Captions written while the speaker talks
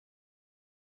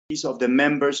of the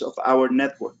members of our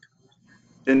network.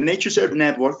 The NatureServe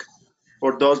network,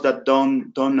 for those that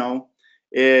don't know,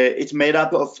 it's made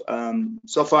up of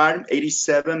so far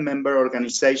 87 member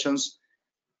organizations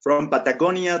from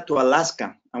Patagonia to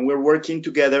Alaska, and we're working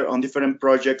together on different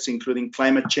projects, including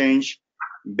climate change,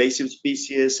 invasive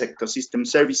species, ecosystem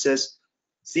services,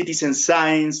 citizen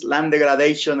science, land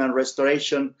degradation and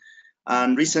restoration,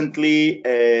 and recently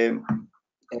a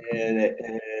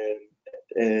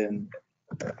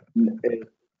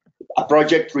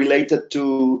project related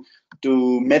to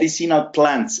medicinal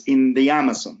plants in the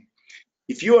Amazon.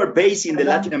 If you are based in the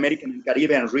Latin American and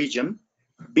Caribbean region,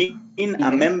 being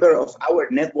a member of our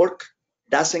network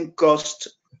doesn't cost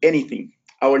anything.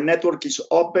 Our network is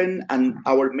open, and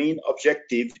our main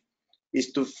objective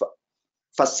is to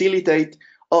facilitate.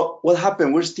 Oh, what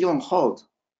happened? We're still on hold.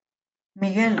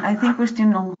 Miguel, I think we're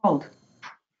still on hold.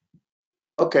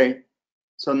 Okay,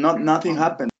 so nothing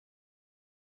happened.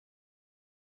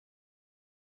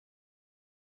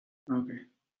 Okay.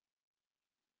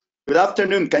 Good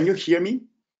afternoon. Can you hear me?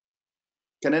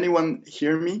 Can anyone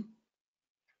hear me?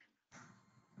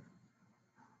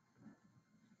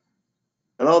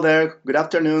 Hello there. Good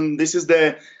afternoon. This is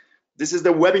the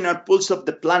webinar Pulse of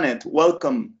the Planet.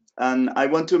 Welcome. And I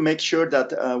want to make sure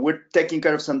that we're taking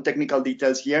care of some technical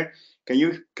details here. Can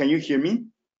you hear me?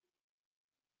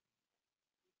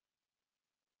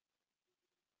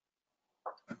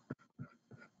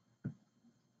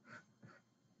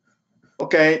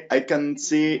 Okay, I can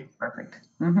see. Perfect.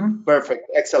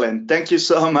 Perfect. Excellent. Thank you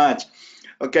so much.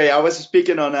 Okay, I was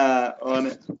speaking on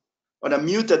a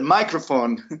muted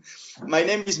microphone. My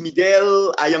name is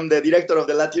Miguel. I am the director of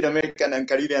the Latin American and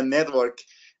Caribbean Network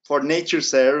for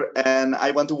NatureServe, and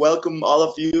I want to welcome all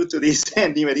of you to this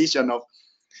new edition of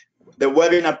the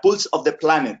webinar Pulse of the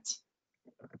Planet.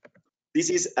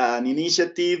 This is an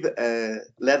initiative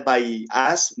led by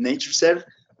us, NatureServe,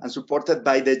 and supported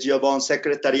by the GeoBond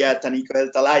Secretariat and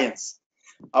EcoHealth Alliance.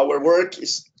 Our work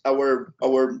is our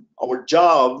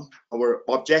job, our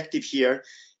objective here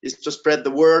is to spread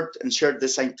the word and share the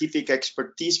scientific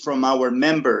expertise from our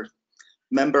member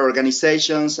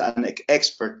organizations and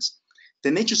experts. The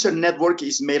NatureServe network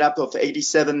is made up of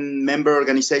 87 member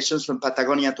organizations from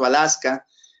Patagonia to Alaska,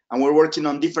 and we're working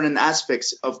on different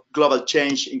aspects of global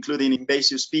change, including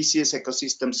invasive species,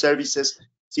 ecosystem services,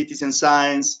 citizen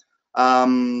science,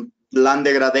 land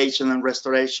degradation and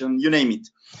restoration, you name it.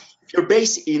 If you're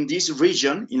based in this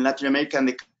region, in Latin America and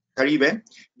the Caribbean,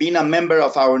 being a member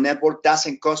of our network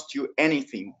doesn't cost you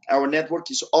anything. Our network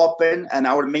is open, and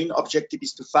our main objective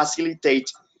is to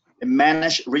facilitate and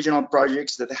manage regional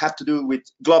projects that have to do with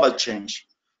global change.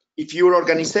 If your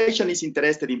organization is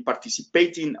interested in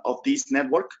participating of this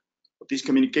network, of this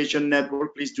communication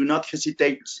network, please do not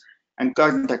hesitate and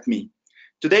contact me.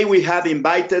 Today we have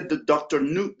invited Dr.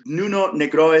 Nuno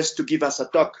Negrões to give us a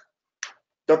talk.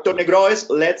 Dr. Negrões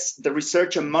leads the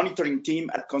research and monitoring team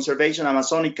at Conservación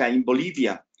Amazónica in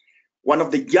Bolivia, one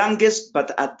of the youngest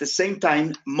but at the same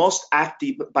time most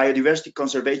active biodiversity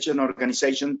conservation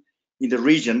organization in the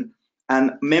region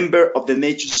and member of the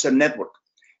NatureServe network.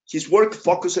 His work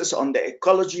focuses on the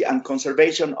ecology and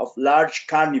conservation of large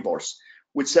carnivores,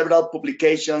 with several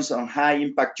publications on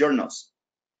high-impact journals.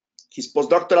 His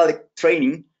postdoctoral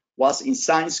training was in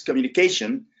science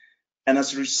communication, and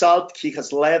as a result, he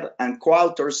has led and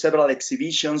co-authored several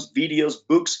exhibitions, videos,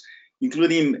 books,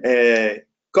 including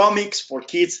comics for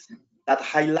kids that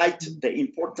highlight the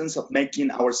importance of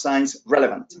making our science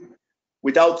relevant.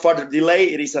 Without further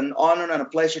delay, it is an honor and a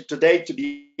pleasure today to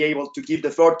be able to give the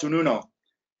floor to Nuno.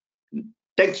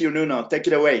 Thank you, Nuno. Take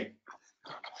it away.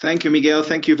 Thank you, Miguel.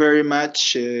 Thank you very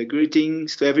much.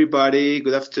 Greetings to everybody.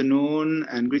 Good afternoon,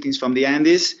 and greetings from the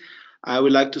Andes. I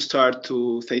would like to start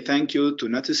to say thank you to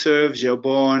NatureServe,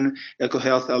 GeoBond,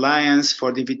 EcoHealth Alliance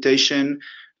for the invitation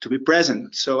to be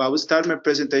present. So I will start my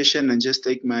presentation and just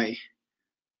take my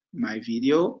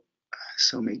video,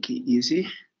 so make it easy.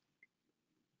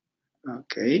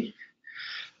 Okay.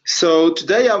 So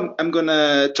today I'm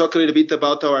gonna talk a little bit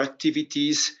about our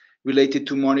activities related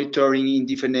to monitoring in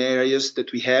different areas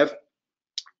that we have.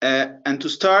 And to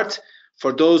start,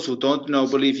 for those who don't know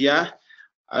Bolivia,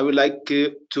 I would like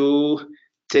to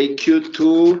take you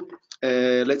to,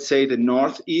 let's say, the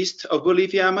northeast of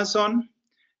Bolivia, Amazon,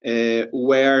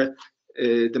 where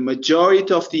the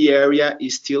majority of the area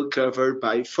is still covered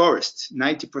by forests.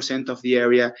 90% of the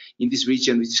area in this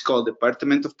region, which is called the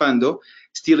Department of Pando,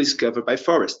 still is covered by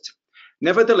forest.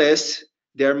 Nevertheless,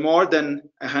 there are more than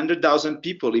 100,000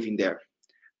 people living there.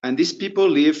 And these people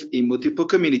live in multiple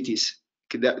communities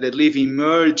that live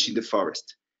immersed in the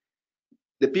forest.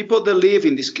 The people that live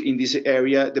in this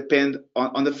area depend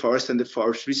on the forest and the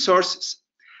forest resources.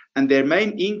 and their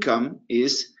main income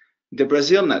is the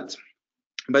Brazil nut.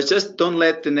 But just don't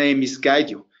let the name misguide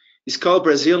you. It's called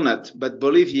Brazil nut, but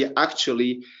Bolivia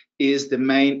actually is the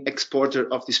main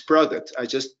exporter of this product. I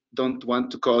just don't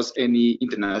want to cause any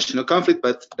international conflict,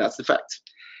 but that's the fact.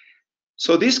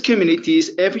 So these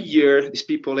communities every year, these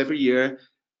people every year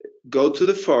go to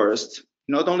the forest.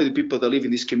 Not only the people that live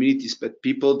in these communities, but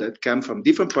people that come from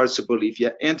different parts of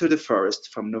Bolivia enter the forest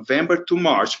from November to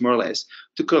March, more or less,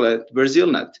 to collect Brazil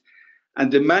nut. And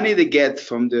the money they get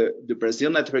from the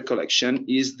Brazil nut recollection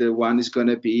is the one is going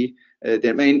to be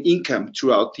their main income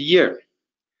throughout the year.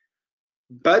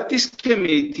 But these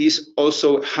communities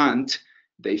also hunt,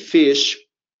 they fish,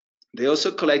 they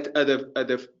also collect other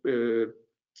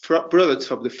products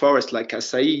from the forest like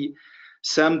acai.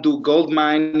 Some do gold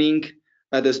mining,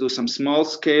 others do some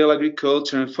small-scale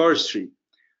agriculture and forestry.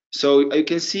 So you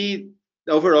can see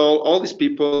overall all these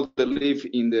people that live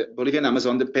in the Bolivian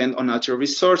Amazon depend on natural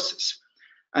resources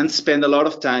and spend a lot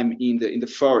of time in the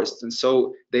forest, and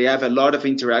so they have a lot of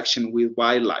interaction with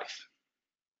wildlife.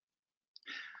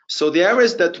 So the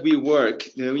areas that we work,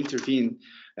 intervene,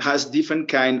 has different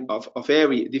kind of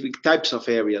area, different types of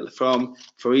area. From,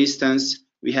 for instance,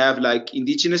 we have like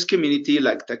indigenous community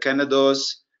like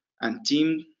Tacanados and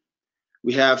Tim.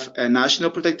 We have a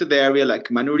national protected area like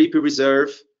Manuripe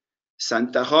Reserve.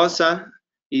 Santa Rosa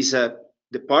is a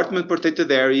department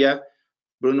protected area.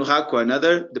 Brunujaco,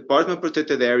 another department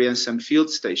protected area, and some field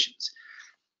stations.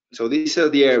 So these are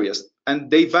the areas,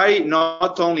 and they vary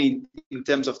not only in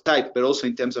terms of type, but also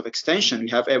in terms of extension.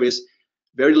 We have areas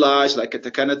very large, like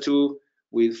Atacanatu,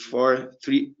 with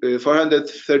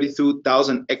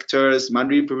 432,000 hectares,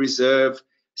 Manuripe Reserve,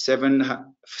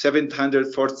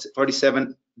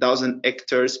 747,000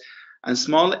 hectares, and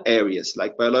small areas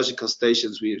like biological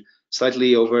stations with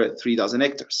slightly over 3,000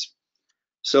 hectares.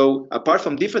 So apart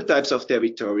from different types of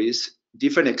territories,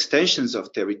 different extensions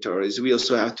of territories, we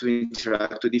also have to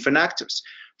interact with different actors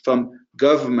from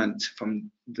government, from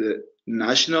the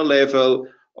national level,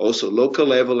 also local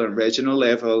level and regional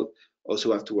level.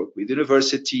 Also have to work with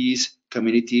universities,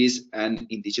 communities, and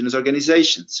indigenous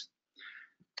organizations.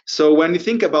 So when we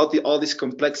think about all this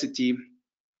complexity,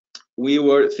 we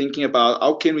were thinking about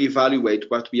how can we evaluate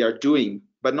what we are doing,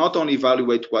 but not only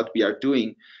evaluate what we are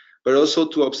doing, but also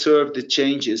to observe the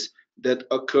changes that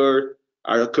are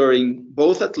occurring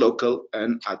both at local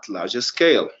and at larger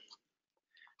scale.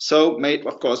 So,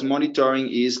 of course,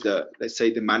 monitoring is let's say,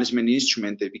 the management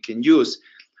instrument that we can use,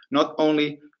 not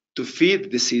only to feed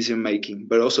decision making,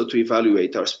 but also to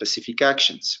evaluate our specific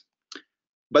actions.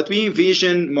 But we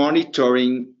envision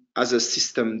monitoring as a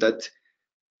system that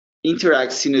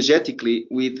interacts synergetically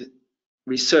with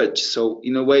research. So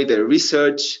in a way, the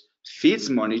research feeds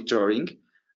monitoring,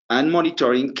 and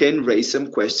monitoring can raise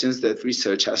some questions that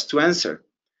research has to answer.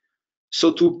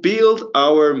 So to build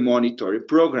our monitoring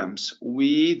programs,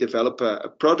 we develop a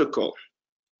protocol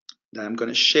that I'm going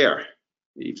to share.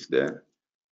 If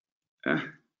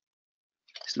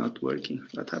it's not working,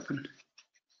 what happened?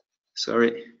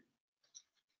 Sorry.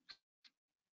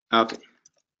 Okay.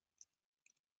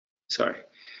 Sorry,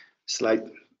 slight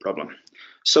problem.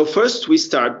 So first we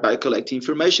start by collecting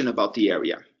information about the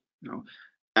area,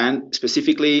 and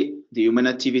specifically the human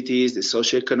activities, the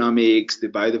socioeconomics, the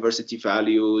biodiversity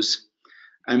values.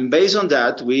 And based on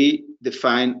that, we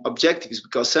define objectives,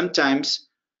 because sometimes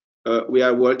we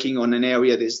are working on an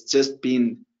area that's just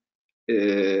been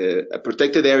a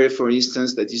protected area, for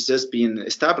instance, that is just being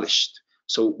established.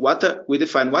 So we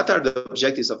define what are the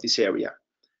objectives of this area.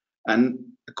 And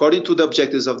according to the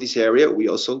objectives of this area, we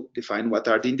also define what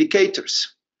are the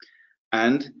indicators.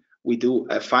 And we do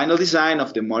a final design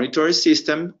of the monitoring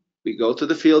system. We go to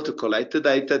the field to collect the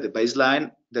data, the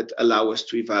baseline that allow us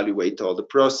to evaluate all the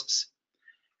process.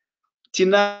 Till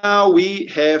now, we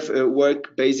have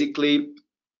worked basically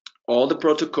all the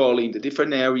protocol in the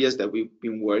different areas that we've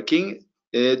been working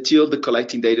till the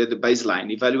collecting data, the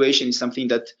baseline. Evaluation is something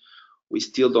that we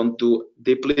still don't do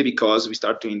deeply, because we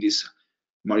start doing this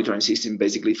monitoring system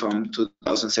basically from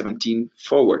 2017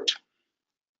 forward.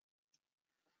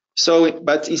 So,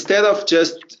 but instead of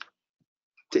just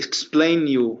explain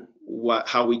you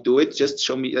how we do it, just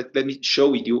let me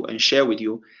show with you and share with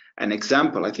you an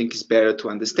example. I think it's better to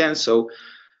understand. So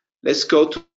let's go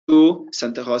to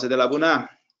Santa Rosa de la Buna.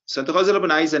 Santa Rosa de la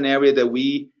Buna is an area that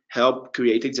we help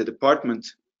create. It's a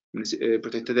department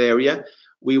protected area.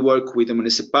 We work with the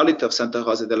municipality of Santa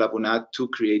Rosa de la Buna to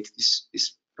create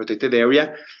this protected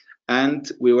area, and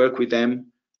we work with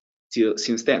them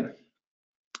since then.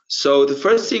 So the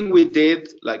first thing we did,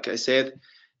 like I said,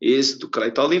 is to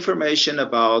collect all the information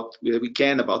about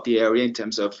the area in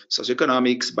terms of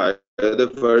socioeconomics,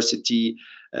 biodiversity,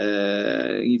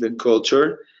 even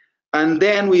culture. And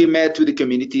then we met with the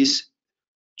communities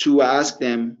to ask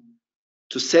them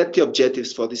to set the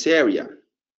objectives for this area,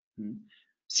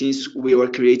 since we were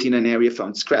creating an area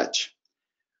from scratch.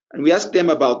 And we asked them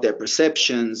about their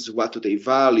perceptions, what do they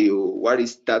value,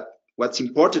 what's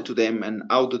important to them, and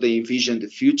how do they envision the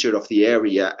future of the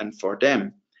area and for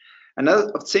them. And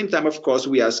at the same time, of course,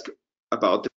 we asked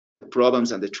about the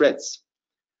problems and the threats.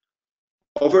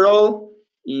 Overall,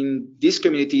 in these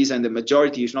communities, and the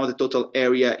majority, if not the total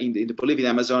area in the Bolivian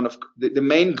Amazon, the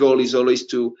main goal is always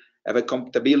to have a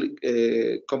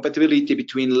compatibility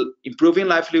between improving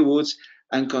livelihoods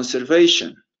and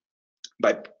conservation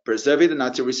by preserving the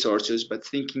natural resources, but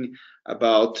thinking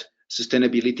about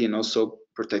sustainability and also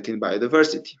protecting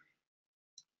biodiversity.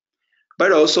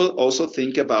 But also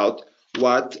think about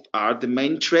what are the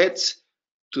main threats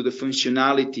to the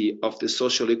functionality of the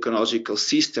social ecological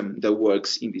system that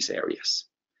works in these areas.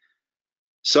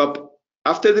 So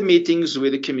after the meetings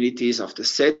with the communities, after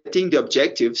setting the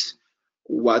objectives,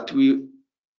 what we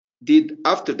did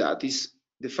after that is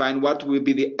define what will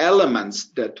be the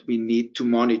elements that we need to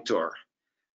monitor.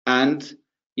 And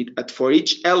for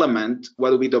each element,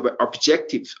 what will be the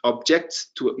objects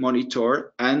to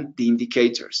monitor and the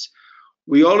indicators.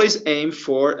 We always aim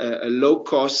for a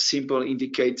low-cost, simple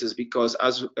indicators, because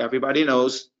as everybody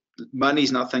knows, money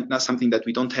is not something that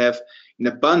we don't have in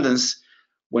abundance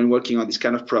when working on this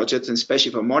kind of projects, and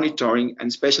especially for monitoring, and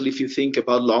especially if you think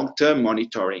about long-term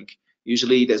monitoring.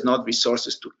 Usually there's not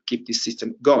resources to keep this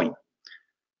system going.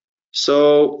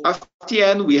 So at the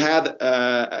end, we had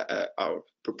our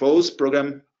proposed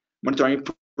monitoring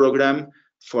program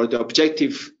for the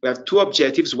objective. We have two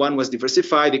objectives. One was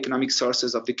diversify the economic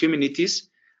sources of the communities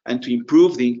and to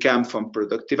improve the income from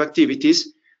productive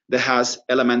activities that has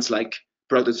elements like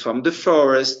products from the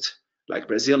forest, like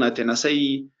Brazil nut and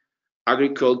acai,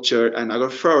 agriculture and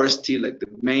agroforestry, like the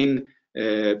main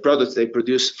products they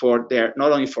produce for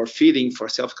not only for feeding, for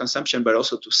self-consumption, but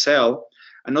also to sell,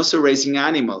 and also raising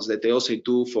animals that they also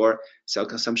do for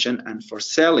self-consumption and for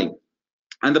selling.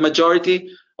 And the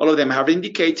majority, all of them have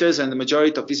indicators, and the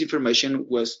majority of this information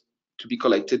was to be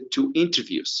collected through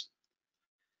interviews.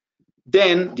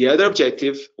 Then the other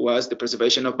objective was the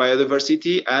preservation of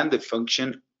biodiversity and the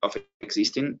function of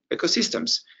existing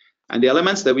ecosystems. And the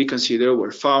elements that we consider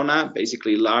were fauna,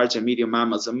 basically large and medium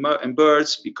mammals and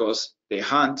birds, because they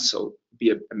hunt, so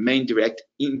be a main direct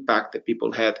impact that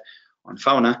people had on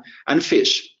fauna, and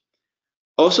fish.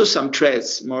 Also some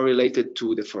threats more related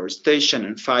to deforestation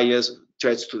and fires,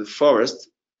 threats to the forest,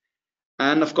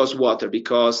 and of course water,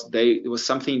 because it was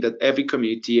something that every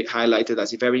community highlighted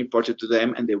as very important to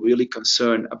them, and they're really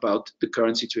concerned about the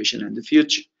current situation and the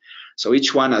future. So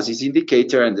each one has its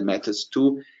indicator and the methods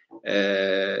to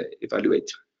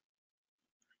evaluate.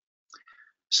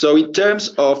 So in terms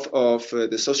of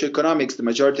the socioeconomics, the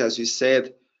majority, as you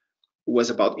said, was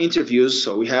about interviews.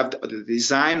 So we have the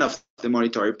design of the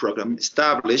monitoring program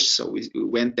established. So we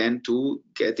went then to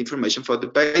get information for the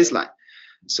baseline.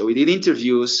 So we did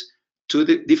interviews to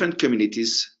the different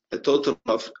communities, a total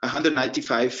of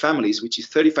 195 families, which is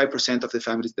 35% of the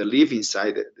families that live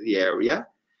inside the area.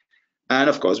 And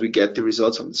of course, we get the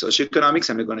results on the socioeconomics,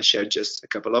 and we're going to share just a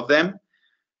couple of them.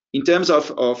 In terms of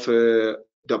the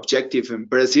objective in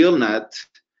Brazil nut,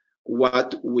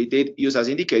 what we did use as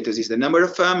indicators is the number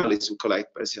of families who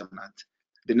collect Brazil nut,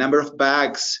 the number of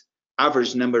bags,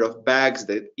 average number of bags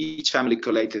that each family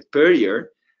collected per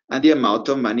year, and the amount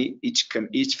of money each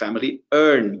family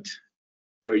earned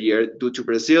per year due to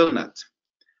Brazil nut.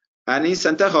 And in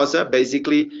Santa Rosa,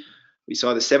 basically, we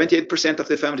saw the 78% of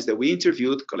the families that we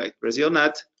interviewed collect Brazil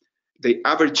nut. The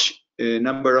average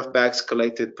number of bags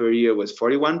collected per year was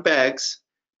 41 bags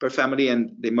per family,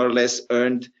 and they more or less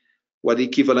earned what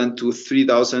equivalent to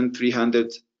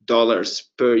 $3,300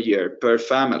 per year per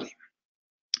family.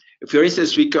 If, for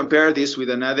instance, we compare this with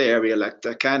another area like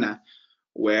Tacana,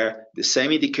 where the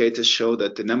same indicators show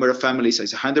that the number of families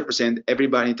is 100%,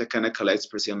 everybody in Tacana collects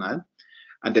Brazil nut,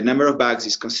 and the number of bags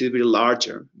is considerably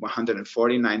larger,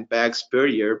 149 bags per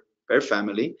year per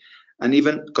family, and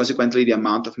even consequently the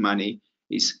amount of money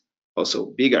is also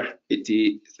bigger. It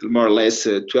is more or less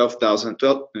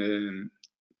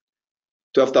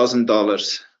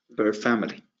 $12,000 per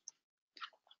family.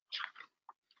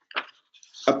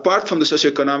 Apart from the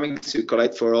socioeconomics we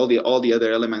collect for all the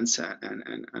other elements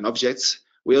and objects,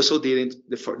 we also did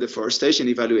the deforestation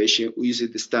evaluation. We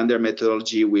used the standard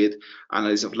methodology with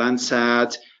analysis of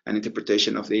Landsat and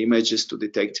interpretation of the images to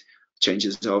detect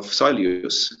changes of soil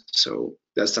use. So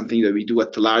that's something that we do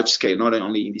at the large scale, not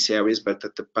only in these areas, but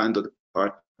at the Pando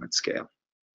department scale.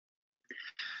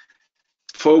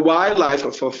 For wildlife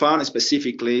or for fauna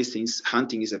specifically, since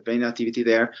hunting is a main activity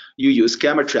there, you use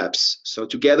camera traps. So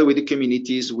together with the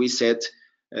communities, we set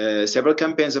several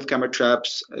campaigns of camera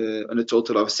traps on a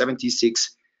total of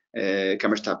 76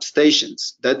 camera trap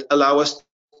stations that allow us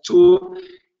to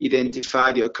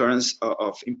identify the occurrence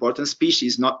of important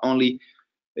species, not only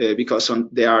because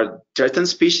there are threatened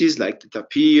species like the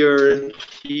tapir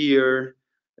here,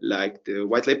 like the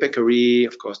white-legged peccary,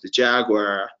 of course the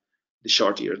jaguar, the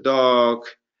short-eared dog,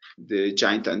 the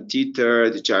giant anteater,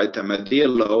 the giant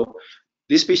armadillo.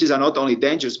 These species are not only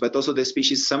dangerous, but also the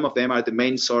species, some of them are the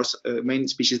main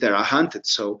species that are hunted.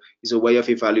 So it's a way of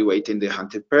evaluating the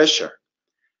hunted pressure.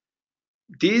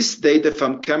 This data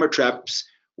from camera traps,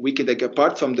 we can take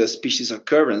apart from the species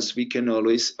occurrence, we can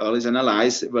always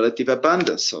analyze relative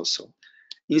abundance also.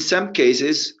 In some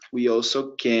cases, we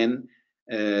also can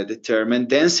determine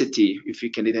density if we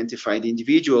can identify the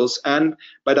individuals,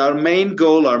 but our main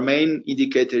goal, our main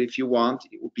indicator, if you want,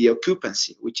 it would be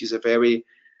occupancy, which is a very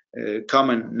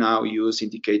common now used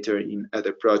indicator in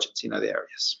other projects in other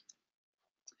areas.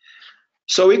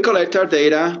 So we collect our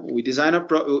data, we design our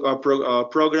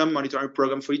program, monitoring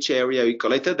program for each area, we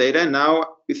collect the data, and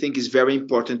now we think it's very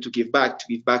important to give back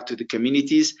to the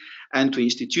communities and to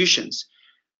institutions.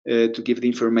 To give the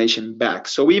information back.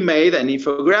 So we made an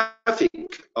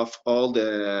infographic of all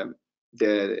the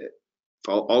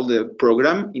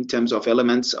program in terms of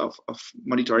elements of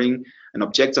monitoring and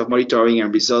objects of monitoring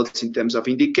and results in terms of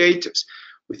indicators.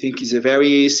 We think it's a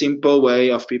very simple way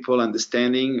of people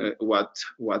understanding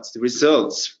what's the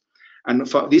results. And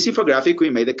for this infographic,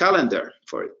 we made a calendar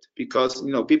for it because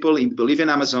people in the Bolivian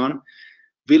Amazon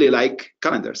really like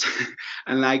calendars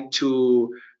and like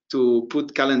to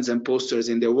put calendars and posters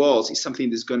in their walls. Is something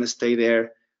that's going to stay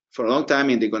there for a long time,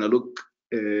 and they're going to look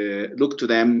to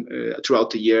them throughout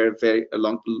the year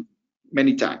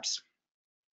many times.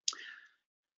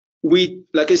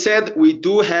 Like I said, we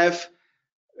do have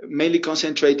mainly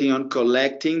concentrating on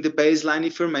collecting the baseline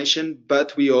information,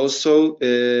 but we also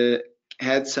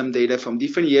had some data from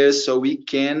different years, so we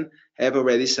can have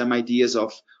already some ideas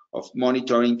of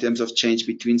monitoring in terms of change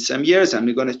between some years, and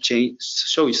we're going to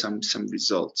show you some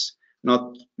results.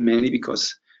 Not many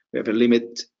because we have a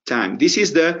limited time. This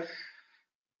is the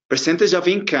percentage of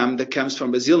income that comes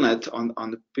from BrazilNet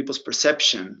on the people's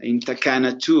perception in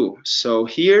Takana 2. So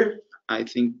here, I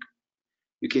think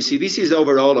you can see this is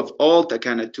overall of all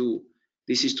Takana 2.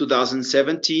 This is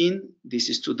 2017, this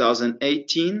is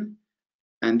 2018,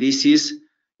 and this is,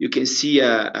 you can see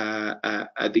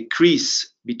a decrease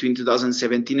between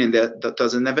 2017 and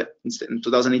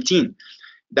 2018.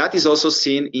 That is also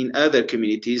seen in other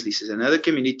communities. This is another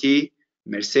community,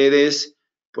 Mercedes,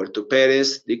 Puerto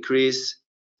Pérez, decrease,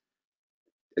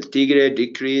 El Tigre,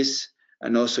 decrease,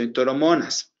 and also in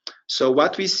Toromonas. So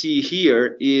what we see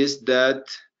here is that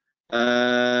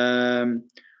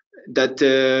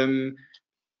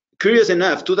curious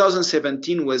enough,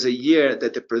 2017 was a year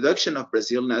that the production of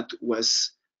BrazilNet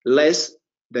was less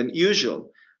than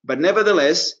usual, but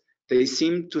nevertheless, they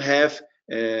seem to have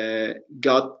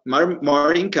got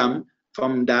more income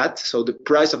from that. So the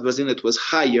price of BrazilNet was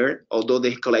higher, although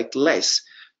they collect less.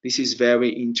 This is very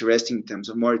interesting in terms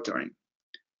of monitoring.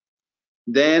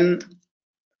 Then,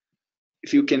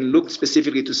 if you can look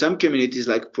specifically to some communities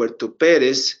like Puerto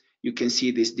Pérez, you can see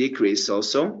this decrease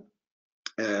also.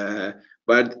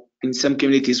 But in some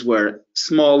communities were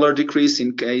smaller decrease.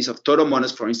 In case of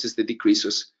Toromonas, for instance, the decrease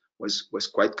was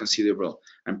quite considerable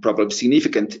and probably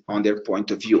significant on their point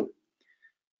of view.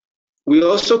 We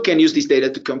also can use this data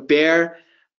to compare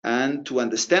and to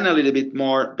understand a little bit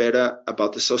more better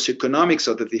about the socioeconomics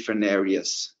of the different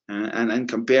areas and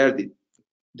compare the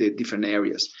different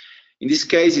areas. In this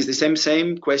case, it's the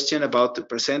same question about the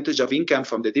percentage of income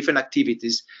from the different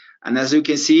activities. And as you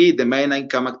can see, the main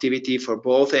income activity for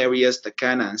both areas,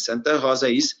 Takana and Santa Rosa,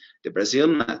 is the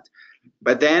BrazilNet.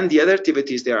 But then the other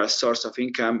activities, there are a source of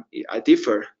income,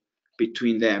 differ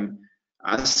between them.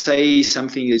 I'll say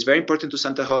something is very important to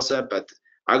Santa Rosa, but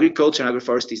agriculture and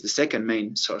agroforestry is the second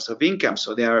main source of income.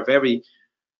 So they are very,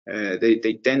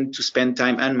 they tend to spend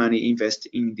time and money invest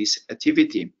in this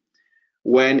activity.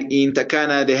 When in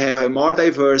Takana, they have more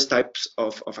diverse types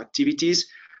of activities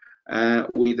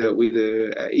with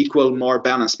equal more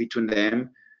balance between them.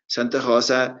 Santa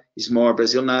Rosa is more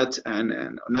BrazilNet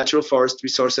and natural forest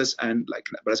resources, and like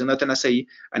BrazilNet and ACEAA,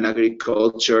 and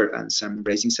agriculture and some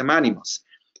raising some animals.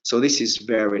 So this is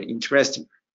very interesting.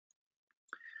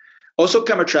 Also,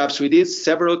 camera traps. We did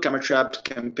several camera trap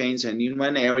campaigns, and in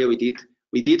one area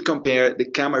we did compare the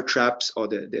camera traps or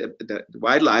the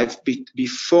wildlife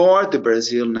before the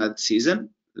BrazilNet season.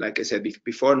 Like I said,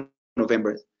 before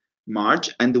November March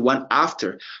and the one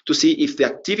after, to see if the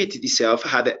activity itself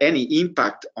had any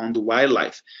impact on the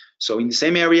wildlife. So in the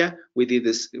same area, we did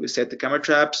this, we set the camera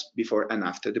traps before and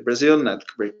after the Brazil nut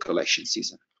collection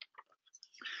season.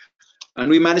 And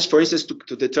we managed, for instance,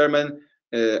 to determine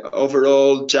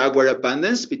overall jaguar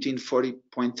abundance between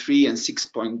 40.3 and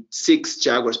 6.6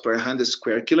 jaguars per 100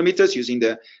 square kilometers using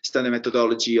the standard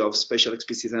methodology of special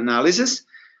species analysis.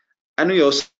 And we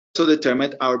also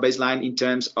determined our baseline in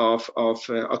terms of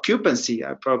occupancy.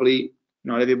 Probably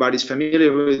not everybody's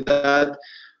familiar with that,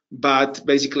 but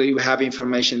basically we have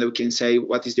information that we can say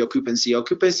what is the occupancy.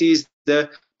 Occupancy is the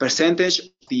percentage of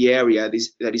the area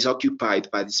that is occupied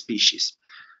by the species.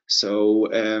 So,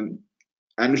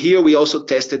 and here we also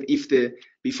tested if the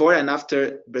before and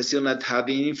after Brazil nut had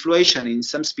any influation. In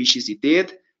some species it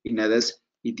did, in others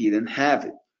it didn't have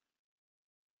it.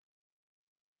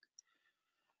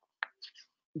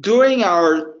 During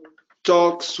our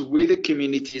talks with the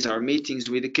communities, our meetings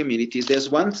with the communities, there's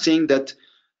one thing that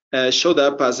showed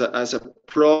up as a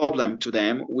problem to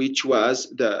them, which was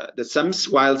that some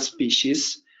wild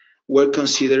species were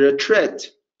considered a threat.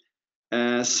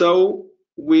 So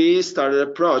we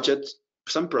started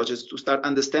some projects to start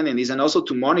understanding this and also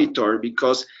to monitor,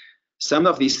 because some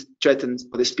of these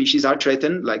the species are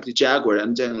threatened, like the jaguar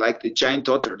and then like the giant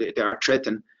otter, they are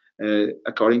threatened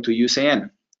according to UCN.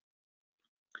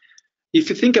 If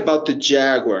you think about the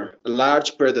jaguar, a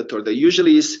large predator that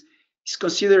usually is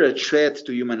considered a threat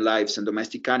to human lives and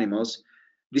domestic animals,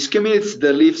 these communities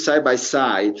that live side by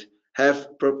side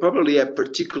have probably a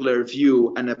particular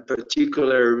view and a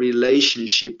particular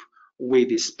relationship with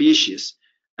the species.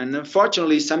 And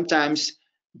unfortunately, sometimes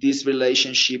this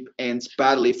relationship ends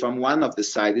badly from one of the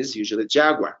sides, usually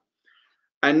jaguar.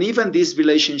 And even this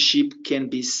relationship can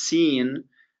be seen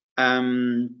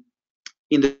in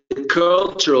the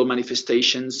cultural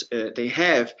manifestations they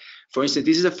have. For instance,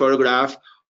 this is a photograph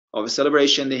of a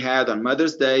celebration they had on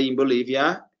Mother's Day in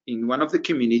Bolivia, in one of the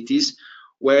communities,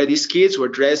 where these kids were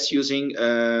dressed using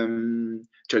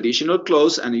traditional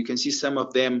clothes, and you can see some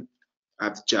of them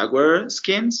have jaguar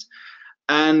skins,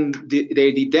 and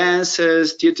they did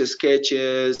dances, theater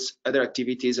sketches, other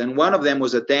activities, and one of them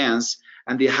was a dance,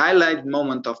 and the highlight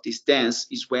moment of this dance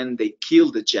is when they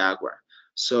killed the jaguar.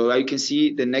 So you can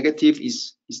see the negative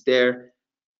is there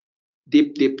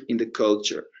deep in the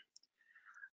culture.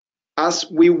 As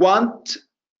we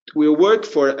work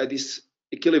for this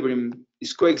equilibrium,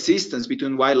 this coexistence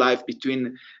between wildlife,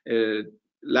 between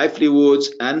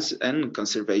livelihoods and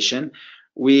conservation,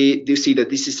 we do see that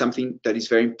this is something that is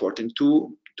very important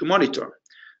to monitor.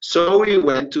 So we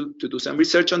went to do some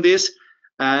research on this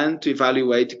and to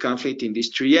evaluate the conflict in these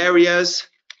three areas,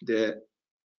 the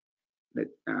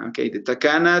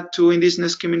Takana 2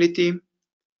 indigenous community,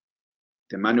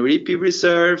 the Manuripe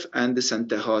Reserve, and the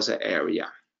Santa Rosa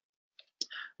area.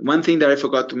 One thing that I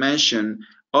forgot to mention,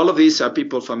 all of these are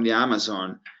people from the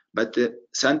Amazon, but the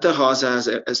Santa Rosa has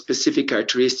a specific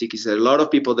characteristic, is that a lot of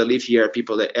people that live here are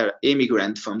people that are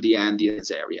immigrant from the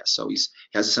Andes area. So it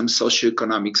has some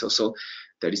socioeconomics also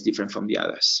that is different from the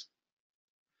others.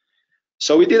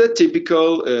 So we did a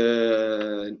typical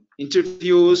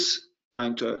interviews,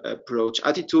 trying to approach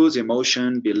attitudes,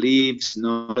 emotion, beliefs,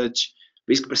 knowledge,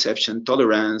 risk perception,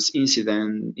 tolerance,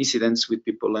 incidents with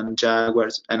people and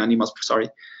jaguars and animals,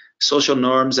 social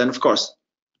norms, and of course,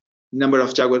 number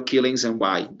of jaguar killings and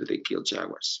why do they kill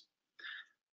jaguars.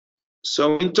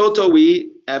 So in total,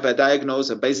 we have a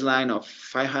baseline of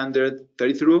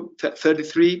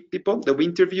 533 people that we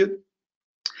interviewed.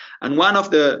 And one of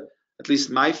the, at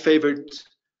least my favorite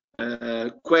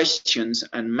questions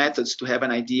and methods to have an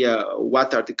idea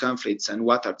what are the conflicts and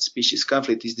what are the species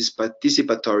conflict is this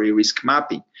participatory risk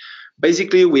mapping.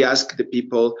 Basically, we ask the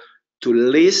people to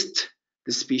list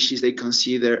the species they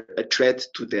consider a threat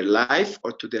to their life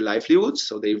or to their livelihoods.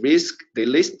 So they list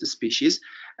the species,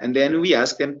 and then we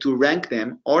ask them to rank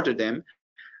them, order them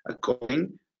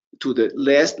according to the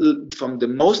list, from the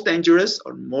most dangerous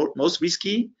or most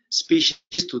risky species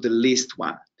to the least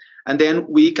one. And then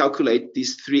we calculate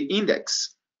these three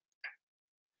index.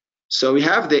 So we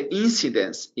have the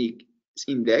incidence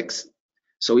index.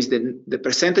 So it's the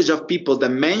percentage of people that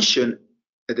mention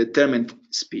a determined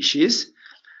species.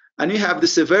 And we have the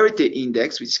severity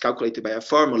index, which is calculated by a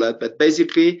formula, but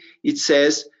basically it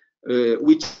says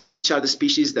which are the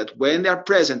species that when they are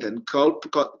present and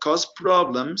cause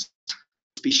problems,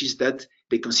 species that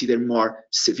they consider more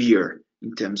severe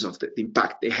in terms of the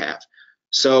impact they have.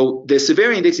 So the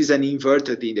severity index is an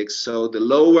inverted index. So the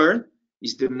lower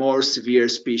is the more severe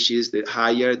species, the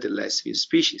higher the less severe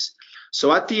species.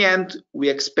 So at the end, we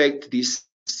expect this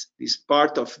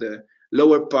part of the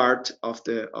lower part of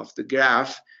the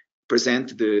graph present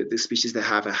the species that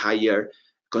have a higher,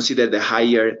 considered the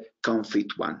higher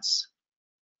conflict ones.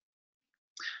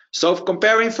 So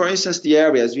comparing, for instance, the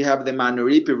areas, we have the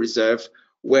Manuripe Reserve,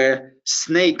 where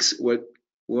snakes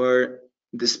were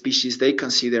the species they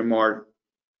consider more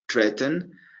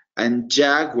threatened, and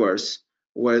jaguars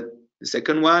were the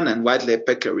second one, and white-legged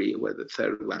peccary were the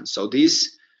third one. So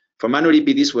these, for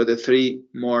Manuripe, these were the three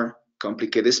more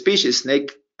complicated species.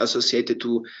 Snake associated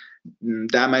to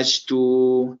damage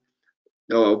to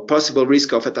possible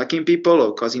risk of attacking people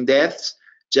or causing deaths.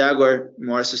 Jaguar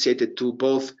more associated to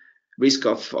both risk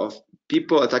of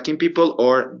people attacking people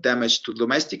or damage to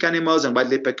domestic animals, and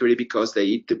white-legged peccary because they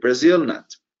eat the Brazil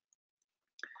nut.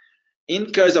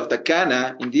 In case of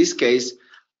Tacana, in this case,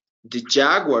 the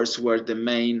jaguars were the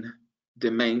main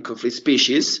conflict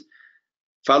species,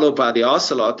 followed by the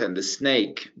ocelot and the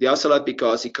snake. The ocelot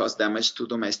because it caused damage to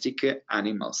domestic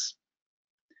animals.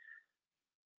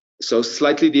 So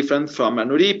slightly different from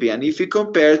Manuripe. And if you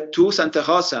compare to Santa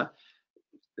Rosa,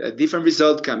 a different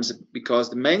result comes because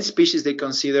the main species they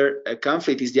consider a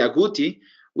conflict is the agouti,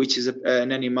 which is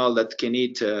an animal that can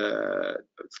eat,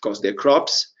 of course, their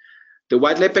crops. The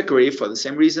white-legged peccary for the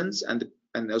same reasons, and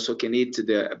also can eat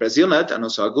the Brazil nut, and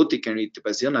also agouti can eat the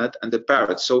Brazil nut, and the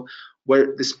parrot. So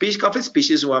where the conflict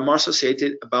species were more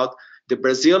associated about the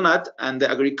Brazil nut and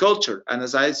the agriculture. And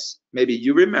as maybe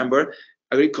you remember,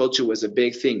 agriculture was a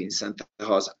big thing in Santa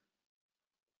Rosa.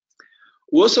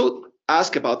 We also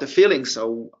ask about the feelings.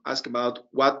 So ask about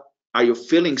what are your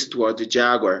feelings toward the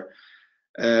jaguar,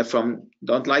 from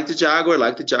don't like the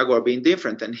jaguar being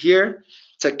different. And here,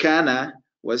 Tacana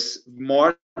was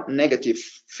more negative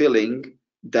feeling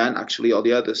than actually all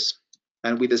the others,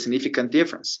 and with a significant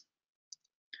difference.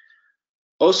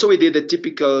 Also, we did a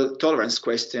typical tolerance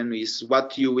question, is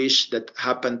what do you wish that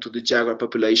happened to the jaguar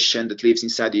population that lives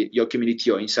inside your community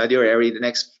or inside your area in the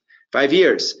next 5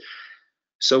 years?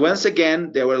 So once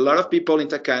again, there were a lot of people in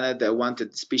Tacana that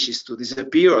wanted the species to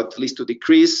disappear, or at least to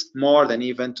decrease more than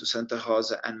even to Santa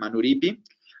Rosa and Manuripe.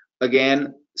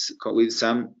 Again, with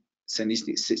some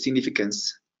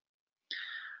significance.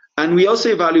 And we also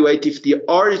evaluate if the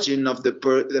origin of the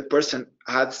person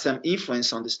had some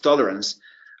influence on this tolerance.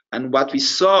 And what we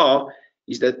saw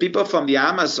is that people from the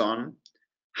Amazon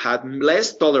had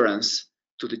less tolerance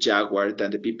to the jaguar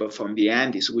than the people from the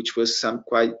Andes, which was some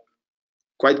quite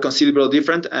considerable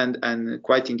different and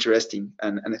quite interesting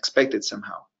and unexpected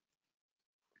somehow.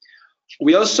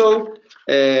 We also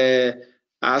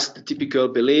ask the typical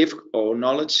belief or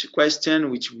knowledge question,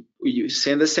 which you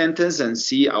send a sentence and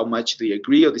see how much do you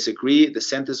agree or disagree. The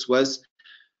sentence was,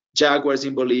 jaguars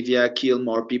in Bolivia kill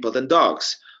more people than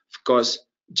dogs. Of course,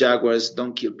 jaguars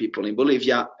don't kill people in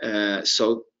Bolivia,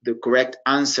 so the correct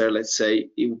answer, let's say,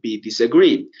 it would be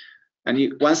disagree.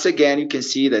 And once again, you can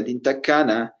see that in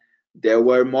Tacana, there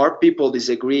were more people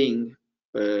disagreeing,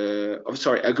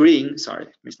 agreeing, sorry,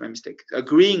 missed my mistake,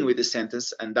 agreeing with the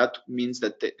sentence, and that means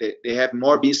that they have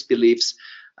more misbeliefs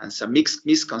and some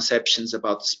misconceptions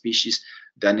about the species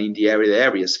than in the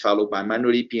areas, followed by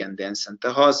Manuripe and then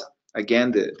Santa Rosa.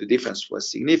 Again, the difference was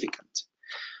significant.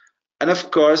 And of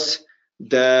course,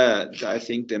 I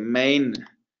think the main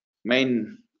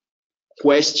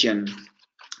question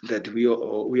that we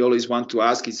always want to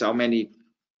ask is how many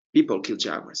people kill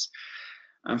jaguars.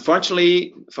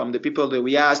 Unfortunately, from the people that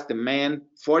we asked, the men,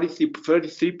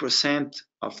 33%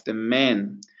 of the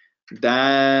men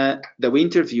that we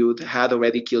interviewed had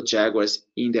already killed jaguars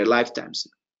in their lifetimes.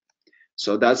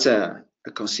 So that's a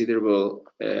considerable,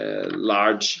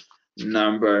 large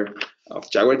number of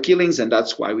jaguar killings, and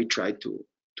that's why we try to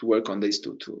work on this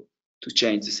to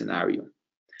change the scenario.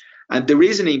 And the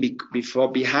reasoning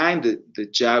behind the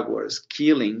jaguars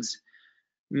killings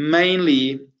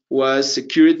mainly was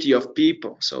security of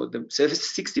people. So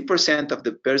 60% of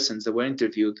the persons that were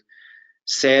interviewed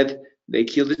said they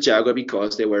killed the jaguar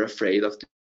because they were afraid of the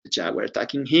jaguar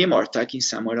attacking him or attacking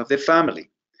someone of their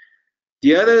family.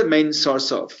 The other main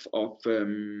source of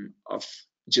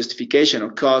justification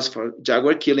or cause for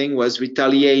jaguar killing was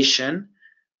retaliation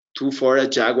for a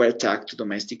jaguar attack to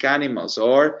domestic animals,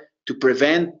 or to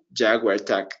prevent jaguar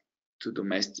attack to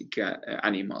domestic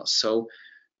animals. So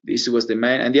this was the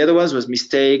main, and the other ones was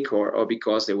mistake or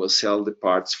because they will sell the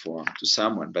parts to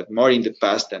someone, but more in the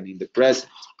past than in the present.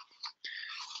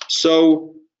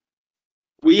 So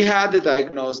we had the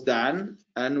diagnosis done,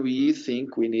 and we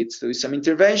think we need to do some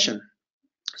intervention.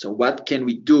 So what can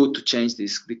we do to change the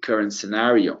current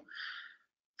scenario?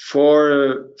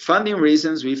 For funding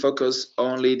reasons, we focus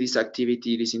only this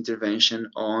activity, this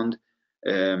intervention on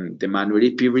the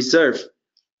Manuripe Reserve.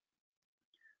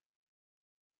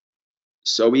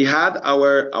 So we had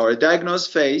our diagnosis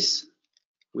phase,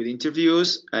 with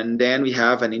interviews, and then we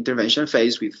have an intervention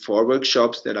phase with 4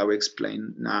 workshops that I will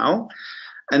explain now,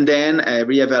 and then a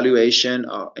reevaluation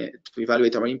to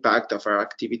evaluate our impact of our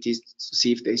activities to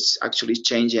see if they actually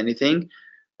change anything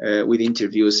with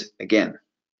interviews again.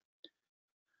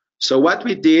 So what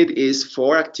we did is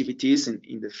 4 activities.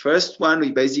 In the first one,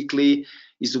 we basically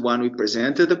is the one we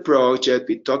presented the project.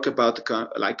 We talk about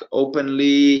like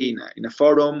openly in a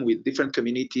forum with different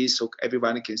communities, so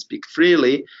everyone can speak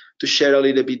freely to share a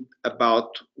little bit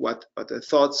about what their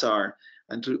thoughts are,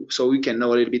 and so we can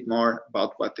know a little bit more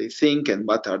about what they think and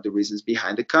what are the reasons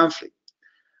behind the conflict.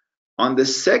 On the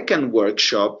second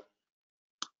workshop,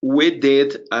 we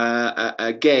did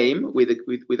a game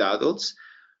with adults,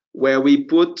 where we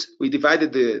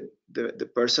divided the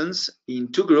persons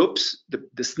in 2 groups,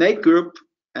 the snake group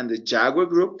and the jaguar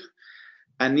group,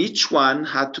 and each one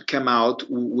had to come out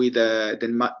with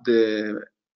the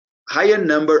higher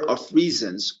number of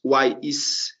reasons why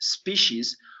his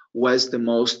species was the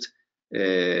most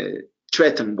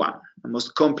threatened one, the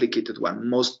most complicated one,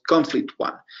 most conflict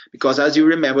one, because as you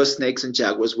remember, snakes and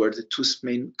jaguars were the 2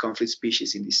 main conflict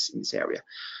species in this area.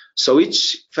 So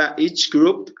each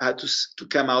group had to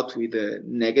come out with a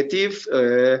negative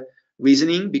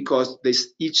reasoning, because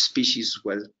each species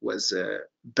was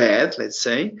bad, let's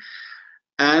say,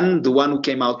 and the one who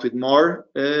came out with more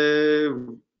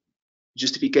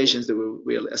justifications that were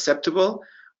really acceptable,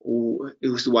 it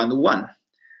was the one who won.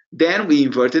 Then we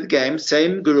inverted the game.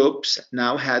 Same groups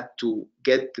now had to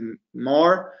get the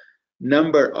more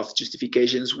number of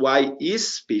justifications why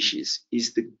his species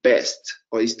is the best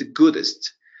or is the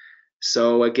goodest.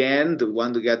 So again, the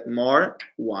one who got more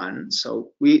won.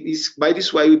 So by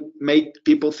this way, we make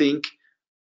people think,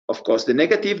 of course, the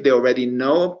negative, they already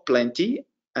know plenty,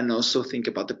 and also think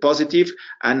about the positive,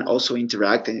 and also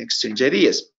interact and exchange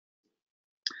ideas.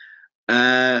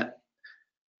 And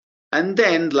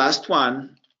then last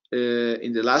one,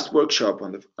 in the last workshop,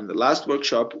 on the last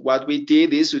workshop, what we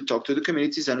did is we talked to the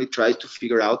communities and we tried to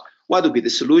figure out what would be the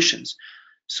solutions.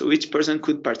 So each person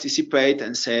could participate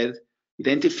and said,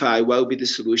 identify what would be the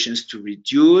solutions to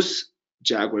reduce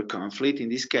jaguar conflict in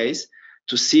this case,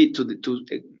 to see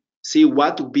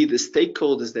what would be the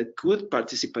stakeholders that could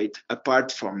participate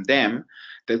apart from them,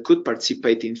 that could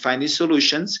participate in finding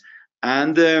solutions,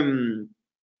 and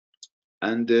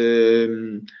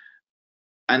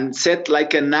set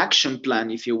like an action plan,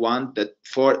 if you want, that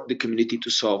for the community to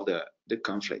solve the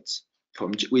conflicts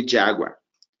with jaguar.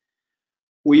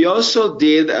 We also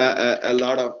did a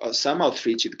lot of some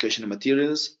outreach educational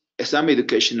materials, some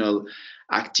educational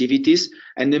activities,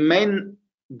 and the main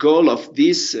goal of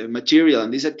this material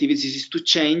and these activities is to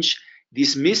change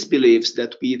these misbeliefs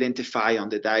that we identify on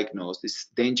the diagnosis, these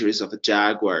dangers of a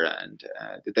jaguar, and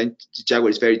the jaguar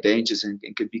is very dangerous and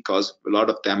could cause a lot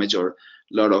of damage or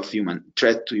a lot of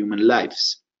threat to human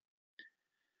lives.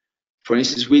 For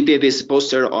instance, we did this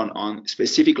poster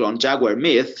specifically on jaguar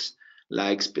myths,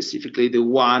 like specifically the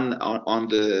one on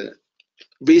the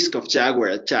risk of jaguar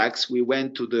attacks. We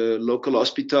went to the local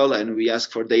hospital and we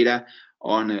asked for data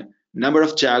on a number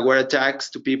of jaguar attacks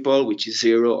to people, which is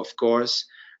 0, of course,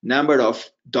 number of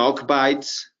dog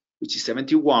bites, which is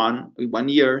 71 in 1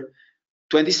 year,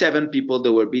 27 people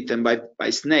that were bitten by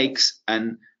snakes,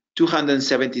 and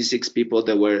 276 people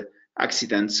that were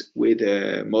accidents with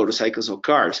motorcycles or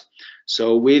cars.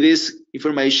 So with this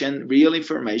information, real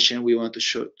information, we want to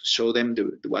show them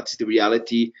what is the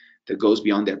reality that goes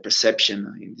beyond their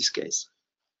perception in this case.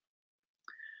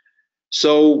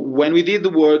 So when we did the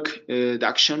work, the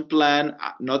action plan,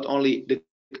 not only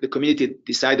the community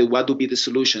decided what would be the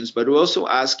solutions, but we also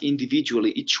asked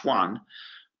individually each one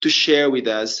to share with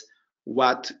us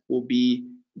what will be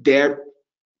their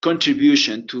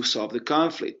contribution to solve the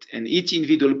conflict. And each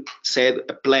individual said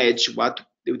a pledge, what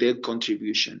their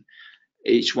contribution.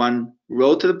 Each one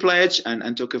wrote the pledge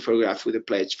and took a photograph with a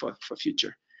pledge for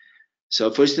future.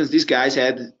 So for instance, this guy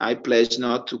said, I pledge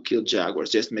not to kill jaguars,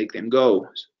 just make them go.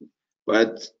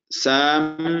 But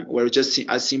some were just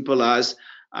as simple as,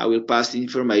 I will pass the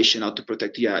information how to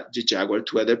protect the jaguar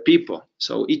to other people.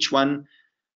 So each one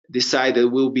decided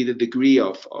will be the degree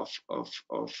of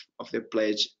their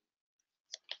pledge.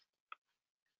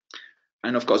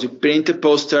 And of course, we print a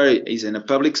poster, is in a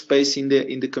public space in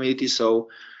the community, so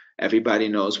everybody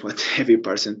knows what every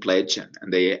person pledged,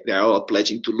 and they are all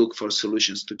pledging to look for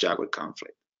solutions to jaguar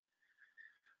conflict.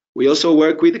 We also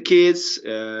work with the kids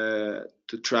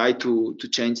to try to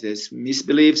change these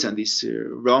misbeliefs and these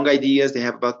wrong ideas they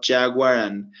have about jaguar,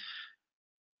 and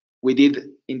we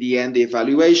did in the end the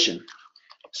evaluation.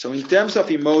 So in terms of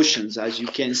emotions, as you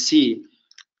can see,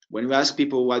 when we ask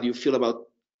people what do you feel about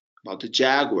the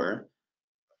jaguar,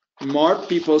 more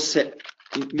people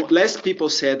less people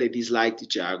said they disliked the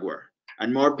Jaguar,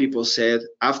 and more people said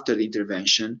after the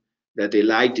intervention that they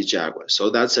liked the Jaguar. So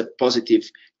that's a positive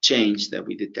change that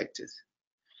we detected.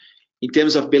 In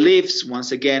terms of beliefs,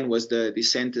 once again, was the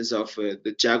sentence of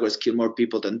the Jaguars kill more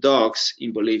people than dogs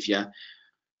in Bolivia.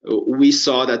 We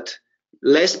saw that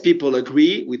less people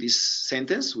agree with this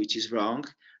sentence, which is wrong,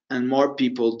 and more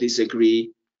people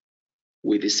disagree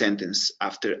with the sentence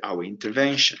after our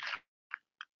intervention.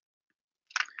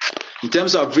 In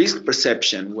terms of risk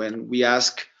perception, when we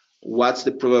ask what's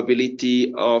the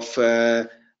probability of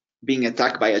being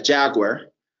attacked by a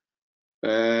Jaguar,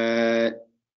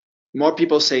 more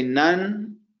people say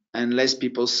none and less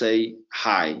people say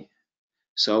high.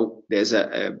 So there's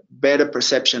a better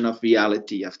perception of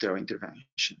reality after our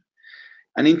intervention.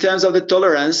 And in terms of the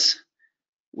tolerance,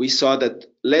 we saw that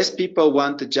less people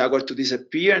want the Jaguar to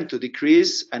disappear and to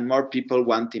decrease, and more people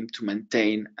want him to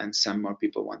maintain, and some more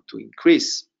people want to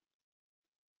increase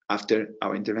after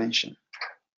our intervention.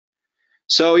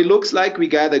 So it looks like we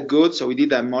got a good, so we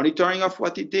did a monitoring of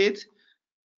what it did,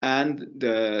 and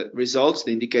the results,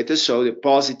 the indicators show the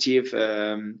positive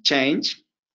change.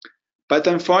 But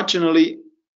unfortunately,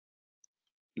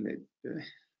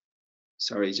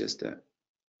 sorry, just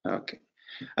okay.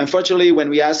 Unfortunately, when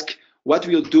we ask what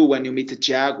will you do when you meet a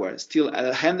Jaguar, still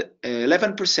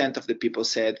 11% of the people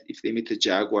said if they meet a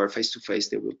Jaguar face to face,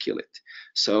 they will kill it.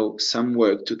 So some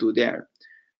work to do there.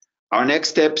 Our next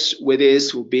steps with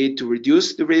this will be to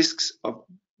reduce the risks of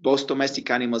both domestic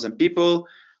animals and people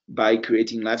by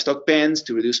creating livestock pens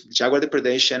to reduce Jaguar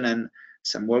depredation, and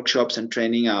some workshops and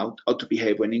training out how to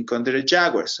behave when you encounter a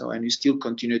Jaguar. So, and we still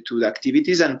continue to do the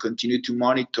activities and continue to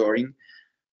monitoring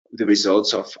the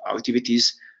results of our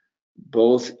activities,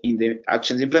 both in the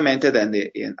actions implemented and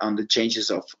on the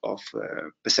changes of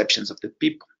perceptions of the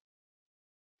people.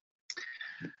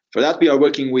 For that, we are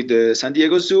working with the San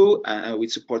Diego Zoo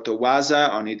with support of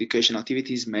WASA on education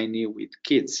activities, mainly with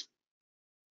kids.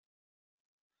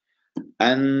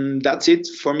 And that's it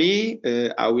for me.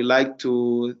 I would like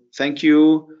to thank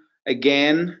you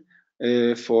again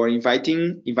for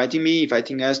inviting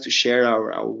us to share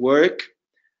our work.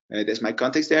 There's my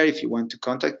contacts there if you want to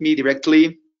contact me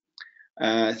directly.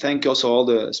 Thank you also all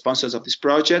the sponsors of these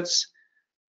projects.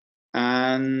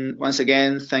 And once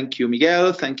again, thank you,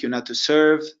 Miguel. Thank you,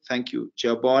 NatureServe. Thank you,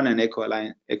 Geobon and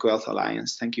Eco Health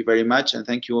Alliance. Thank you very much, and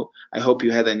thank you. I hope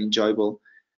you had an enjoyable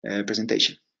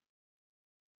presentation.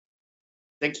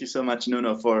 Thank you so much,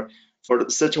 Nuno, for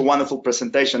such a wonderful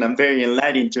presentation. I'm very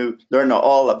enlightened to learn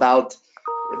all about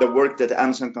the work that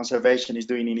Amazon Conservation is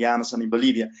doing in the Amazon in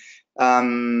Bolivia. I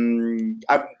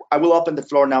will open the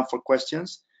floor now for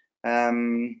questions.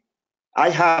 I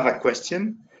have a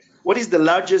question. What is the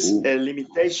largest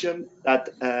limitation that,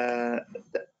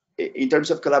 in terms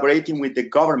of collaborating with the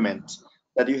government,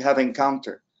 that you have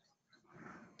encountered?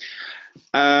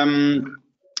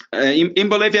 In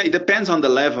Bolivia, it depends on the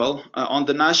level. On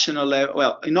the national level,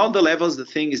 well, in all the levels, the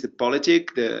thing is the politic.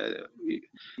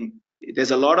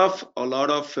 There's a lot of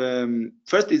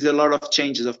first, there's a lot of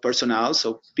changes of personnel,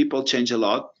 so people change a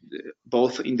lot,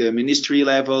 both in the ministry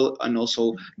level and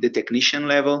also the technician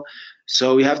level.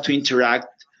 So we have to interact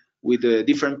with the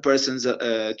different persons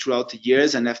throughout the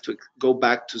years, and have to go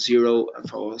back to zero,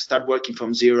 or start working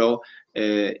from zero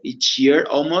each year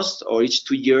almost, or each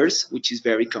 2 years, which is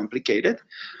very complicated.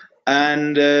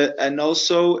 And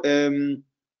also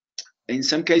in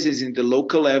some cases in the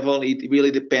local level, it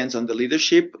really depends on the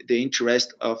leadership, the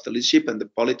interest of the leadership and the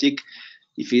politic.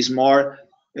 If it's more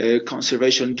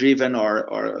conservation driven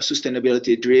or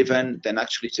sustainability driven than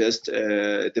actually just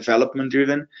development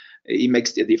driven, it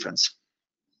makes the difference.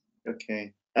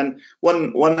 Okay, and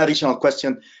one additional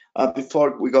question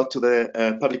before we go to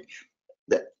the public.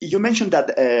 You mentioned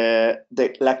that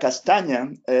La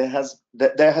Castaña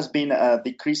there has been a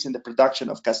decrease in the production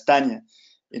of castaña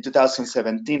in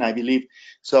 2017, I believe.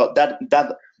 So that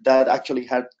actually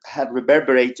had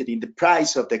reverberated in the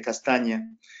price of the castaña.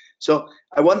 So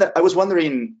I was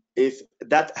wondering if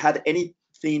that had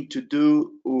anything to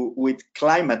do with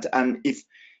climate, and if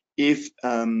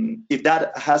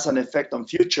that has an effect on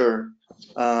future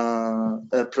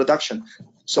production.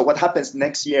 So what happens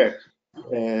next year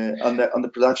on the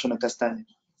production of castaña?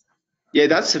 Yeah,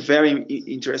 that's a very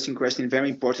interesting question, very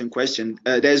important question.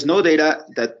 There's no data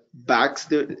that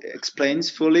explains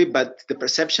fully, but the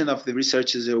perception of the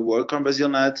researchers who work on Brazil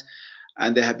nut,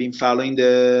 and they have been following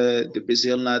the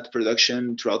Brazil nut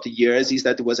production throughout the years, is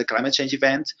that it was a climate change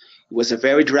event. It was a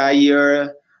very dry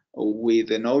year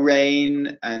with no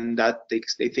rain, and that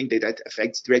they think that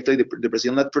affects directly the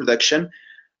Brazil nut production.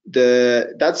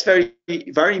 that's very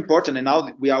important, and now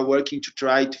we are working to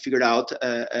try to figure out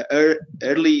an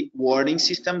early warning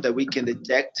system that we can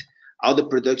detect how the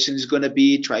production is going to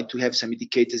be, try to have some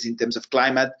indicators in terms of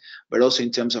climate, but also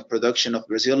in terms of production of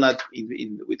Brazil nut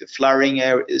with the flowering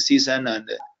season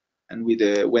and with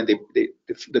when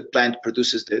the plant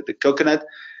produces the coconut,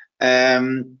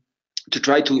 to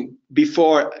try to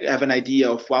before have an idea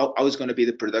of how is going to be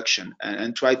the production,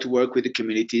 and try to work with the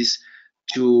communities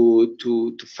to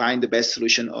find the best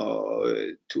solution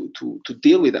to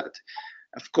deal with that.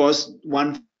 Of course,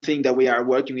 one thing that we are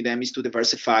working with them is to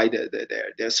diversify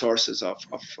their sources of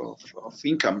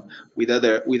income with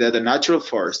other natural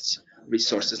forests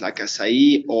resources like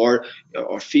acai or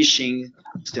fishing,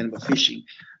 sustainable fishing.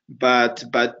 But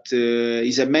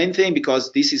is a main thing,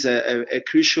 because this is a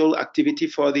crucial activity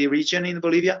for the region in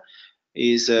Bolivia,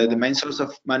 is the main source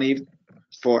of money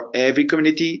for every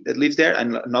community that lives there,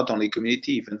 and not only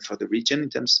community, even for the region in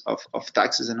terms of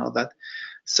taxes and all that.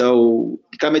 So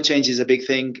climate change is a big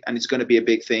thing, and it's going to be a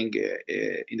big thing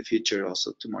in the future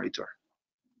also to monitor.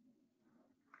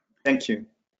 Thank you.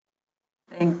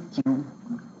 Thank you.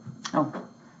 Oh,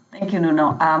 thank you,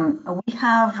 Nuno. We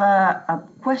have a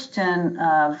question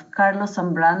of Carlos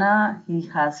Zambrana. He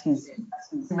has his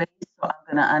raised, so I'm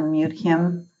going to unmute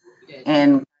him,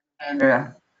 and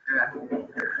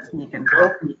you can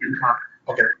talk.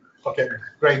 Okay,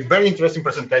 great. Very interesting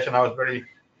presentation. I was very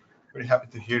happy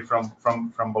to hear from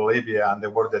Bolivia and the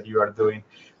work that you are doing.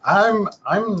 I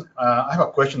have a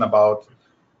question about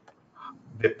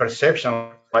the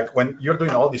perception. Like when you're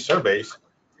doing all these surveys,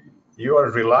 you are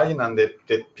relying on that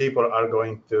people are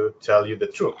going to tell you the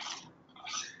truth.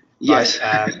 Yes.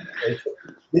 Right? And it's a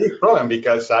big problem,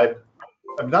 because I've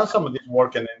done some of this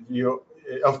work, and you,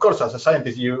 of course, as a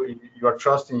scientist, you are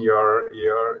trusting your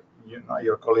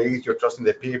colleagues, you're trusting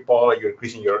the people, you're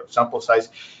increasing your sample size,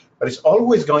 but it's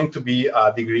always going to be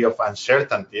a degree of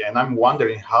uncertainty. And I'm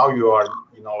wondering how you are,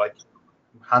 like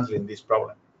handling this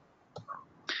problem.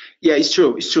 Yeah, it's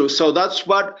true. It's true. So that's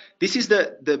what this is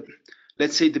the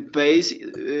let's say the base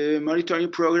monitoring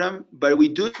program, but we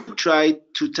do try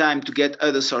to get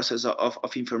other sources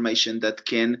of information that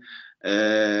can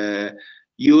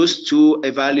use to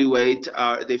evaluate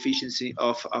the efficiency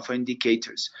of our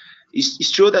indicators.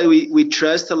 It's true that we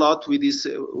trust a lot with this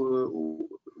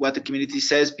what the community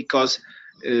says, because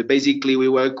basically we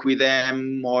work with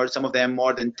them some of them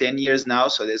more than 10 years now,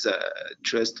 so there's a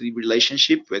trusty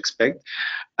relationship we expect.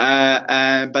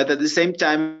 But at the same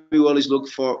time, we always look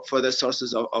for the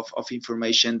sources of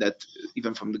information that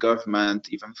even from the government,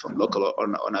 even from local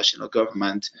or national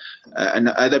government, and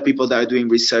other people that are doing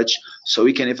research, so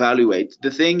we can evaluate.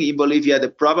 The thing in Bolivia, the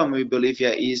problem with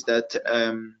Bolivia is that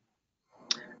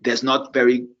there's not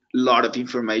very lot of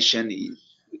information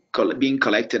being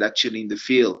collected actually in the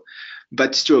field.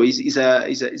 But it's true, is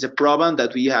a problem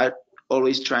that we are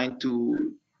always trying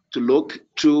to look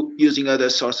through using other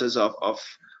sources of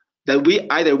that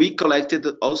we collected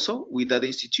also with other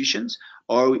institutions,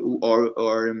 or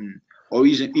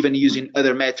even using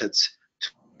other methods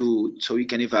so we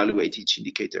can evaluate each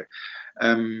indicator.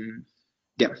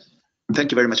 Yeah,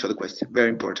 thank you very much for the question. Very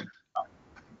important.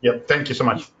 Yeah, thank you so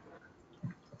much.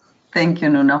 Thank you,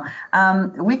 Nuno.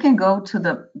 We can go to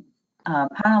the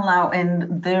panel now,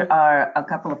 and there are a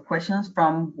couple of questions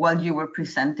from what you were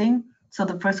presenting. So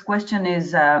the first question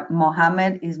is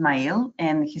Mohammed Ismail,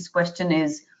 and his question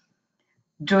is,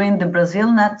 during the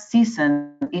Brazil nut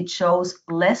season, it shows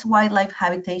less wildlife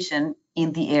habitation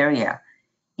in the area.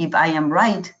 If I am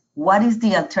right, what is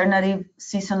the alternative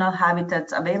seasonal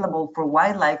habitats available for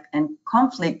wildlife and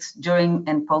conflicts during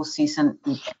and post-season?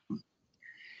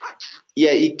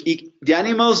 Yeah, the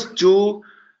animals do.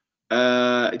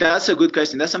 That's a good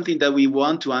question. That's something that we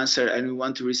want to answer, and we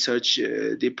want to research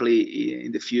deeply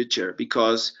in the future,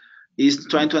 because it's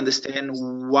trying to understand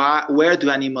where do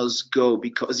animals go,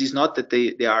 because it's not that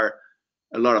they are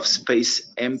a lot of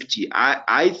space empty.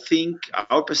 I think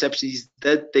our perception is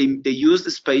that they use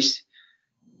the space,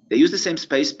 they use the same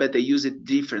space, but they use it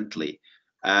differently.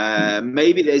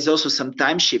 Maybe there's also some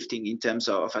time shifting in terms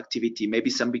of activity. Maybe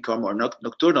some become more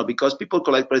nocturnal, because people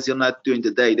collect Brazil nut during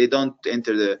the day. They don't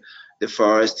enter the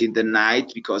forest in the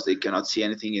night because they cannot see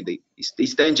anything.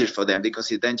 It's dangerous for them. They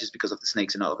consider it dangerous because of the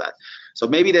snakes and all that. So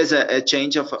maybe there's a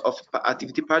change of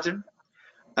activity pattern,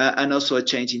 and also a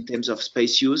change in terms of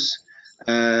space use.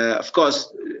 Of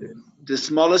course, the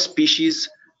smaller species,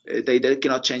 they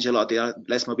cannot change a lot. They are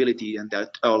less mobility, and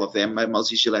all of them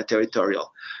most usually are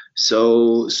territorial.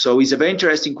 So it's a very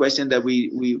interesting question that we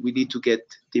need to get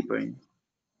deeper in.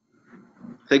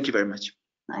 Thank you very much.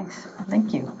 Nice,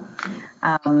 thank you.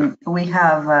 We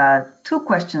have two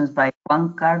questions by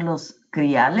Juan Carlos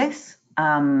Griales.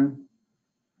 I'll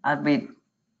read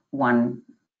one.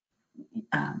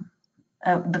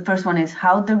 The first one is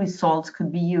how the results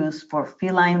could be used for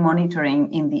feline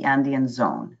monitoring in the Andean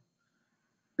zone.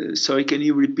 Sorry, can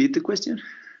you repeat the question?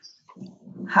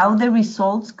 How the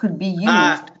results could be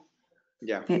used.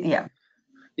 Yeah,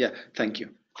 thank you.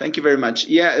 Thank you very much.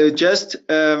 Yeah,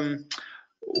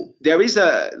 there is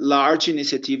a large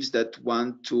initiatives that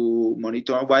want to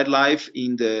monitor wildlife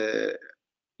in the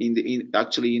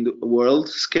world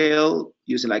scale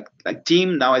using like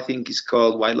team. Now I think it's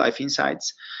called Wildlife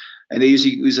Insights, and they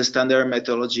use a standard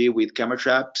methodology with camera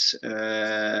traps.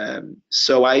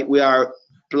 So we are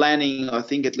planning, I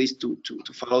think, at least to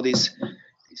follow this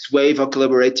wave of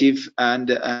collaborative and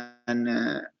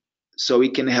so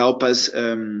it can help us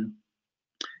have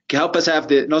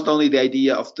not only the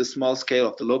idea of the small scale,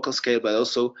 of the local scale, but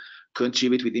also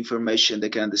contribute with information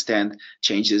that can understand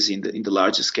changes in the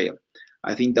larger scale.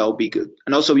 I think that will be good.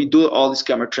 And also we do all these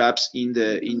camera traps in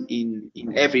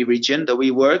every region that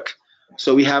we work.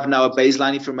 So we have now a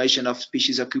baseline information of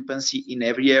species occupancy in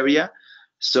every area.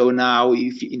 So now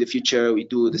if in the future we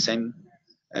do the same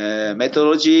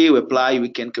methodology, we apply, we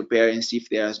can compare and see if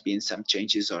there has been some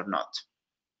changes or not.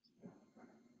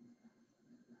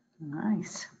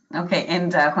 Nice. Okay,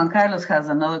 and Juan Carlos has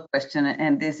another question,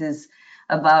 and this is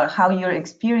about how your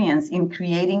experience in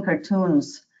creating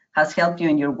cartoons has helped you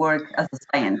in your work as a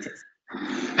scientist.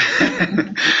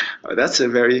 Oh, that's a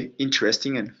very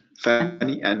interesting and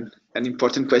funny and an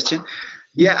important question.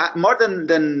 Yeah, more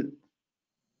than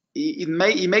it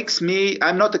makes me.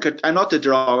 I'm not a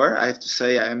drawer. I have to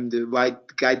say, I'm the right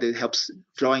guy that helps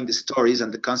drawing the stories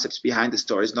and the concepts behind the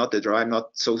stories. Not the drawer. I'm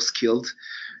not so skilled.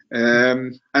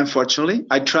 Unfortunately,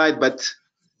 I tried, but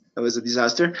it was a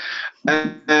disaster.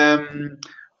 I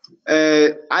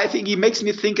think it makes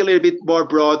me think a little bit more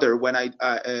broader when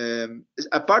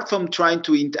apart from trying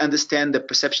to understand the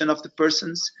perception of the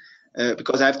persons,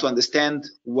 because I have to understand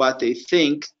what they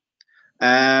think,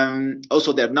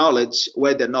 also their knowledge,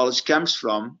 where their knowledge comes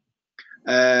from,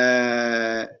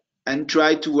 and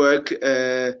try to work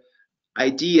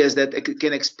ideas that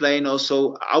can explain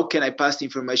also how can I pass the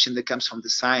information that comes from the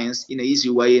science in an easy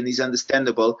way and is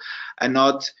understandable and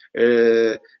not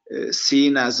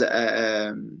seen as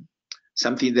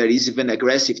something that is even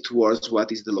aggressive towards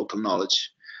what is the local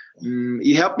knowledge.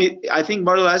 It helped me, I think,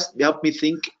 more or less, it helped me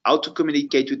think how to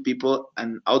communicate with people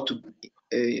and how to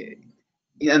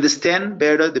understand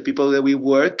better the people that we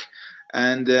work,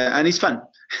 and it's fun.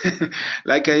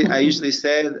 Like I usually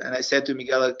said, and I said to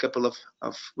Miguel a couple of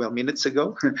minutes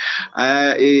ago,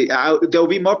 there will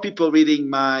be more people reading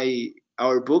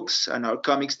our books and our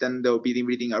comics than there will be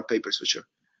reading our papers, for sure.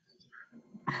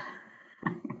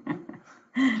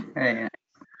 Very nice.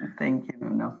 Thank you,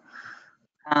 Nuno.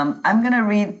 I'm going to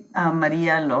read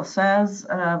Maria Loza's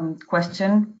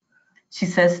question. She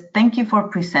says, thank you for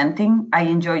presenting. I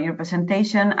enjoyed your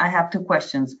presentation. I have 2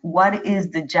 questions. What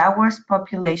is the jaguar's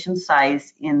population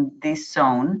size in this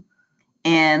zone?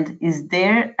 And is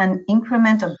there an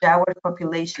increment of jaguar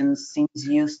populations since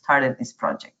you started this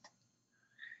project?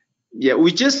 Yeah,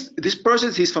 this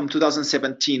process is from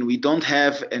 2017. We don't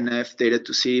have enough data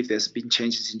to see if there's been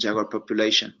changes in jaguar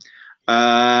population.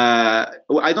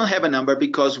 I don't have a number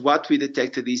because what we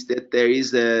detected is that there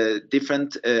is a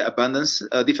different abundance,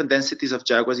 different densities of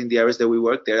jaguars in the areas that we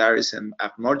work. There are some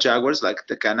more jaguars like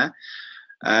Tacana.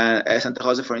 Santa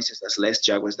Rosa, for instance, has less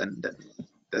jaguars than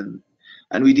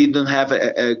and we didn't have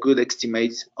a good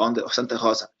estimate on the Santa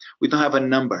Rosa. We don't have a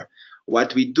number.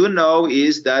 What we do know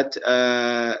is that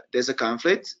there's a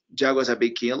conflict. Jaguars are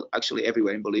being killed actually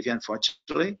everywhere in Bolivia,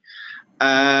 unfortunately.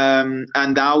 And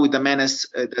now with the menace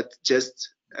that just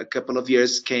a couple of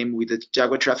years came with the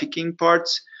jaguar trafficking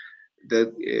parts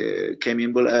that came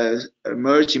in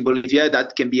emerged in Bolivia,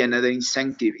 that can be another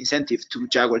incentive to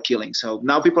jaguar killing. So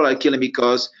now people are killing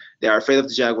because they are afraid of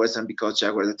the jaguars and because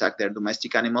jaguars attack their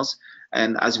domestic animals,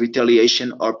 and as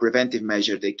retaliation or preventive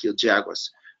measure they kill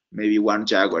jaguars. Maybe 1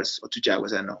 jaguar or 2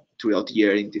 jaguars, I don't know, throughout the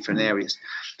year in different areas.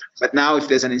 But now if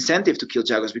there's an incentive to kill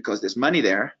jaguars because there's money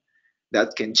there,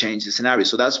 that can change the scenario.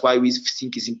 So that's why we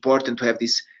think it's important to have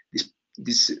this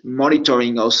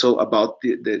monitoring also about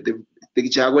the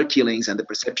jaguar killings and the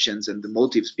perceptions and the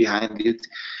motives behind it,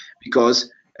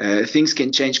 because things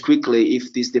can change quickly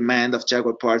if this demand of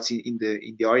jaguar parts in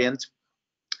the Orient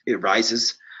it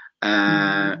rises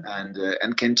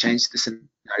and can change the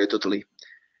scenario totally.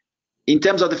 In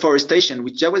terms of deforestation,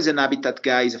 which jaguar is an habitat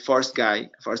guy, is a forest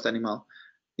animal.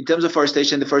 In terms of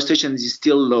forestation, the forestation is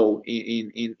still low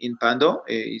in Pando.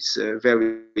 It's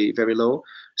very, very low.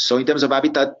 So in terms of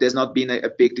habitat, there's not been a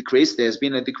big decrease. There's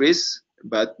been a decrease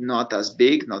but not as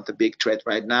big, not a big threat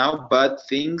right now. But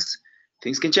things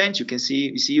can change. You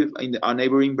see in our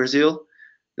neighboring Brazil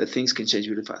that things can change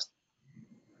really fast.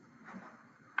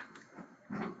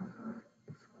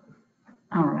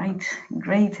 All right,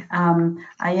 great.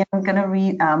 I am going to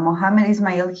read Mohammed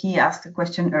Ismail. He asked a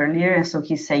question earlier, and so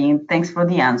he's saying, thanks for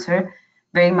the answer.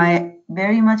 Very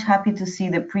much happy to see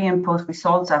the pre and post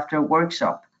results after a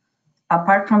workshop.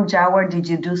 Apart from Jaguar, did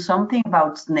you do something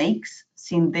about snakes,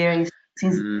 since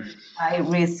high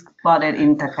risk spotted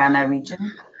in Tacana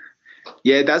region?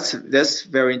 Yeah, that's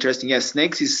very interesting. Yeah,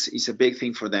 snakes is a big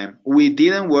thing for them. We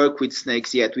didn't work with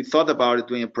snakes yet. We thought about it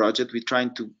doing a project. We're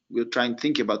trying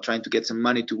to get some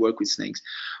money to work with snakes.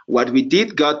 What we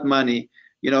did got money,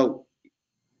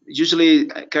 usually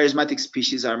charismatic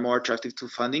species are more attractive to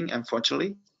funding,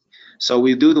 unfortunately. So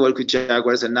we do work with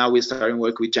jaguars, and now we're starting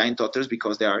work with giant otters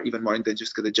because they are even more endangered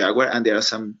than the jaguar, and there are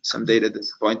some data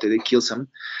that's pointed they kill some.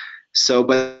 So,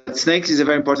 but snakes is a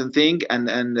very important thing,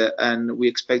 and we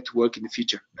expect to work in the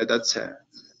future. That's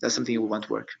something we want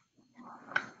to work.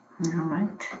 All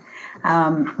right.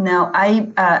 Now,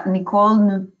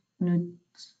 Nicole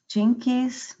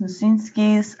Nusinskis,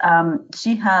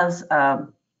 she has a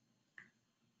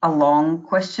long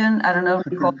question. I don't know,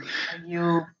 Nicole, are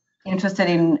you interested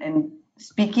in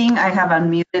speaking? I have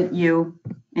unmuted you,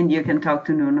 and you can talk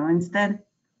to Nuno instead.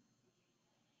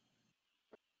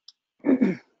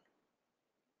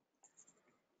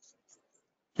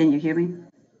 Can you hear me?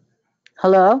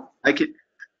 Hello? We can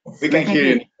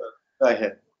hear you. Go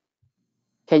ahead.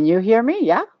 Can you hear me?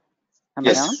 Yeah? Am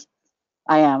yes. I on?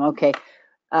 I am, okay.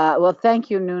 Well, thank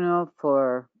you, Nuno,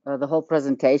 for the whole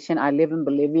presentation. I live in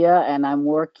Bolivia, and I'm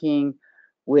working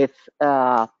with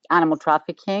animal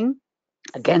trafficking,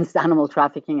 against animal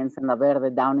trafficking in Senda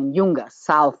Verde down in Yunga,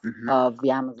 south of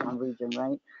the Amazon region,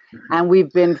 right? And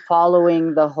we've been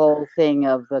following the whole thing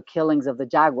of the killings of the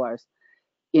jaguars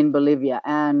in Bolivia.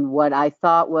 And what I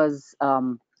thought was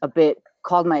a bit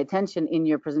called my attention in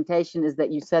your presentation is that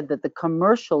you said that the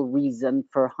commercial reason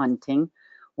for hunting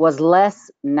was less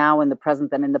now in the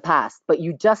present than in the past. But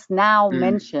you just now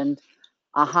mentioned,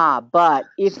 but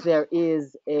if there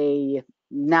is a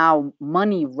now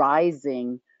money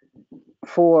rising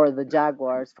for the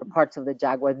jaguars, for parts of the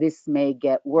jaguar, this may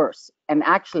get worse. And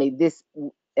actually this,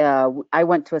 I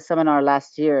went to a seminar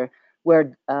last year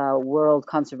where World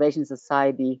Conservation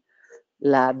Society,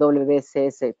 la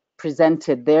WCS,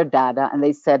 presented their data, and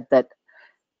they said that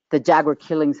the jaguar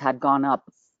killings had gone up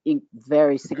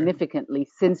very significantly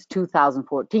since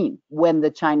 2014, when the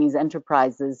Chinese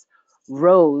enterprises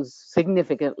rose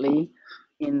significantly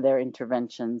in their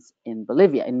interventions in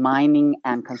Bolivia, in mining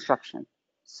and construction.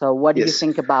 So what do you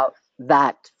think about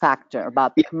that factor,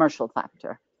 about the commercial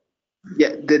factor? Yeah,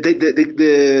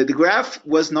 the graph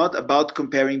was not about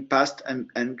comparing past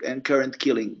and current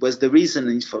killing, was the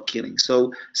reasoning for killing.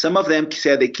 So some of them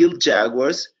said they killed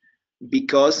jaguars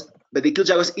but they killed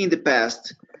jaguars in the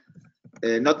past,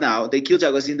 not now. They killed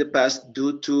jaguars in the past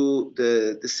due to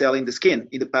the selling the skin.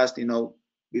 In the past,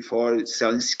 before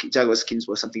selling jaguar skins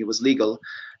was something that was legal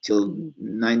till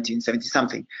 1970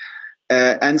 something.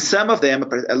 And some of them,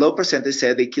 a low percentage,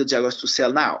 said they killed jaguars to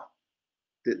sell now.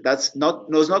 That's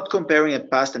not comparing a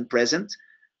past and present.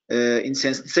 In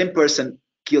sense, the same person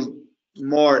killed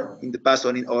more in the past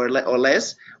or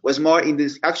less, was more in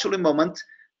this actual moment.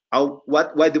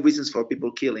 Why the reasons for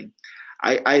people killing?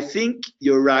 I think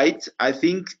you're right. I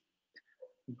think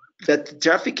that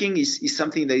trafficking is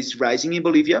something that is rising in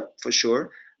Bolivia for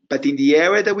sure. But in the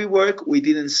area that we work, we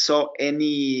didn't saw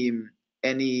any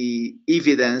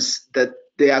evidence that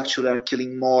they actually are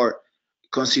killing more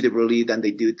considerably than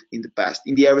they did in the past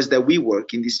in the areas that we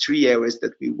work, in these 3 areas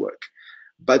that we work.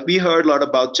 But we heard a lot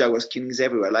about jaguar killings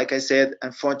everywhere. Like I said,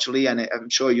 unfortunately, and I'm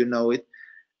sure you know it,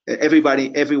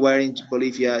 everywhere in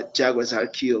Bolivia, jaguars are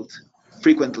killed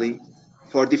frequently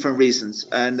for different reasons,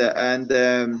 and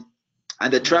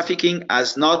the trafficking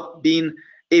has not been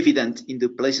evident in the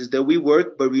places that we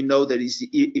work, but we know that it's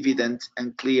evident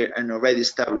and clear and already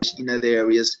established in other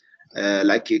areas,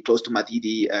 like close to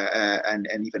Matidi and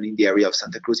even in the area of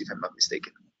Santa Cruz, if I'm not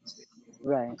mistaken.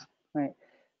 Right.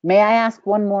 May I ask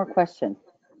one more question?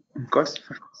 Of course.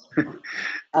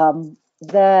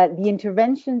 The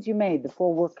interventions you made, the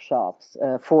 4 workshops,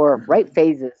 4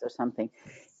 phases or something,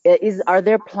 are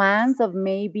there plans of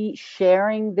maybe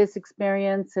sharing this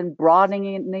experience and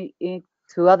broadening it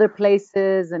to other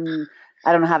places, and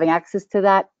I don't know, having access to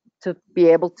that to be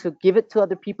able to give it to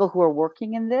other people who are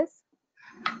working in this?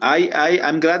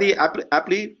 I'm glad to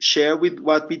happily share with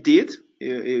what we did.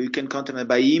 you can contact me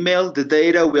by email. The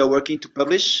data we are working to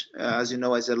publish, as you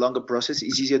know, is a longer process.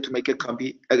 It's easier to make a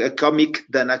comic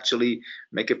than actually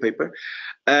make a paper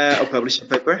or publish a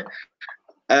paper.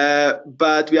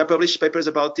 But we are publishing papers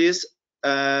about this,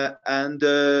 and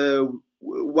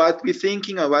what we're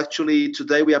thinking of actually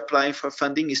today we are applying for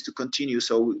funding is to continue.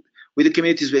 So with the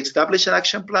communities, we establish an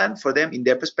action plan for them in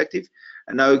their perspective,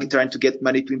 and now we're trying to get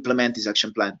money to implement this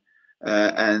action plan.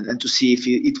 And to see if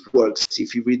it works.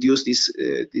 If you reduce these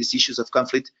issues of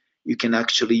conflict, you can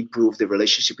actually improve the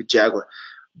relationship with Jaguar.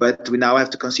 But we now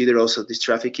have to consider also this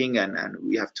trafficking, and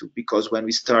we have to, because when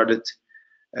we started,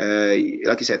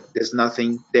 like I said, there's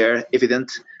nothing there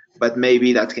evident, but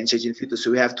maybe that can change in the future. So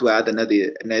we have to add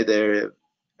another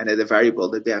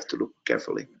variable that they have to look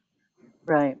carefully.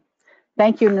 Right.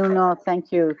 Thank you, Nuno.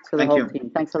 Thank you to the whole team.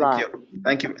 Thanks a lot.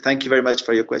 Thank you. Thank you very much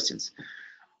for your questions.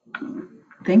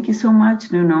 Thank you so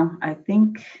much, Nuno. I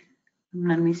think I'm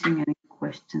not missing any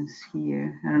questions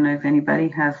here. I don't know if anybody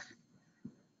has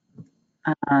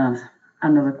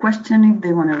another question, if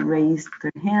they want to raise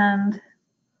their hand.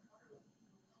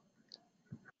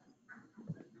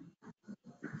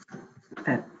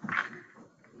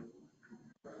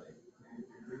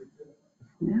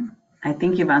 Yeah, I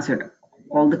think you've answered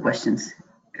all the questions.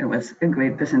 It was a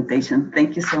great presentation.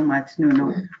 Thank you so much,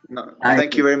 Nuno. No,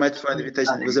 thank you very much for the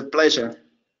invitation. It was a pleasure.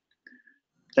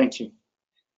 Thank you.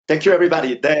 Thank you,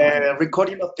 everybody. The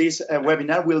recording of this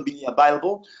webinar will be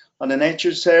available on the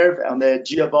NatureServe, on the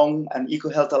GeoBone and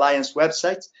EcoHealth Alliance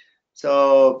websites.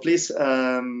 So please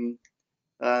stand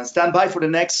by for the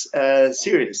next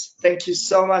series. Thank you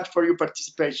so much for your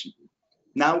participation.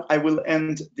 Now I will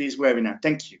end this webinar.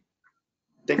 Thank you.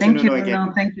 Thank you, Nuno,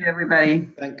 again. Thank you, everybody.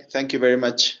 Thank you very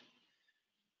much.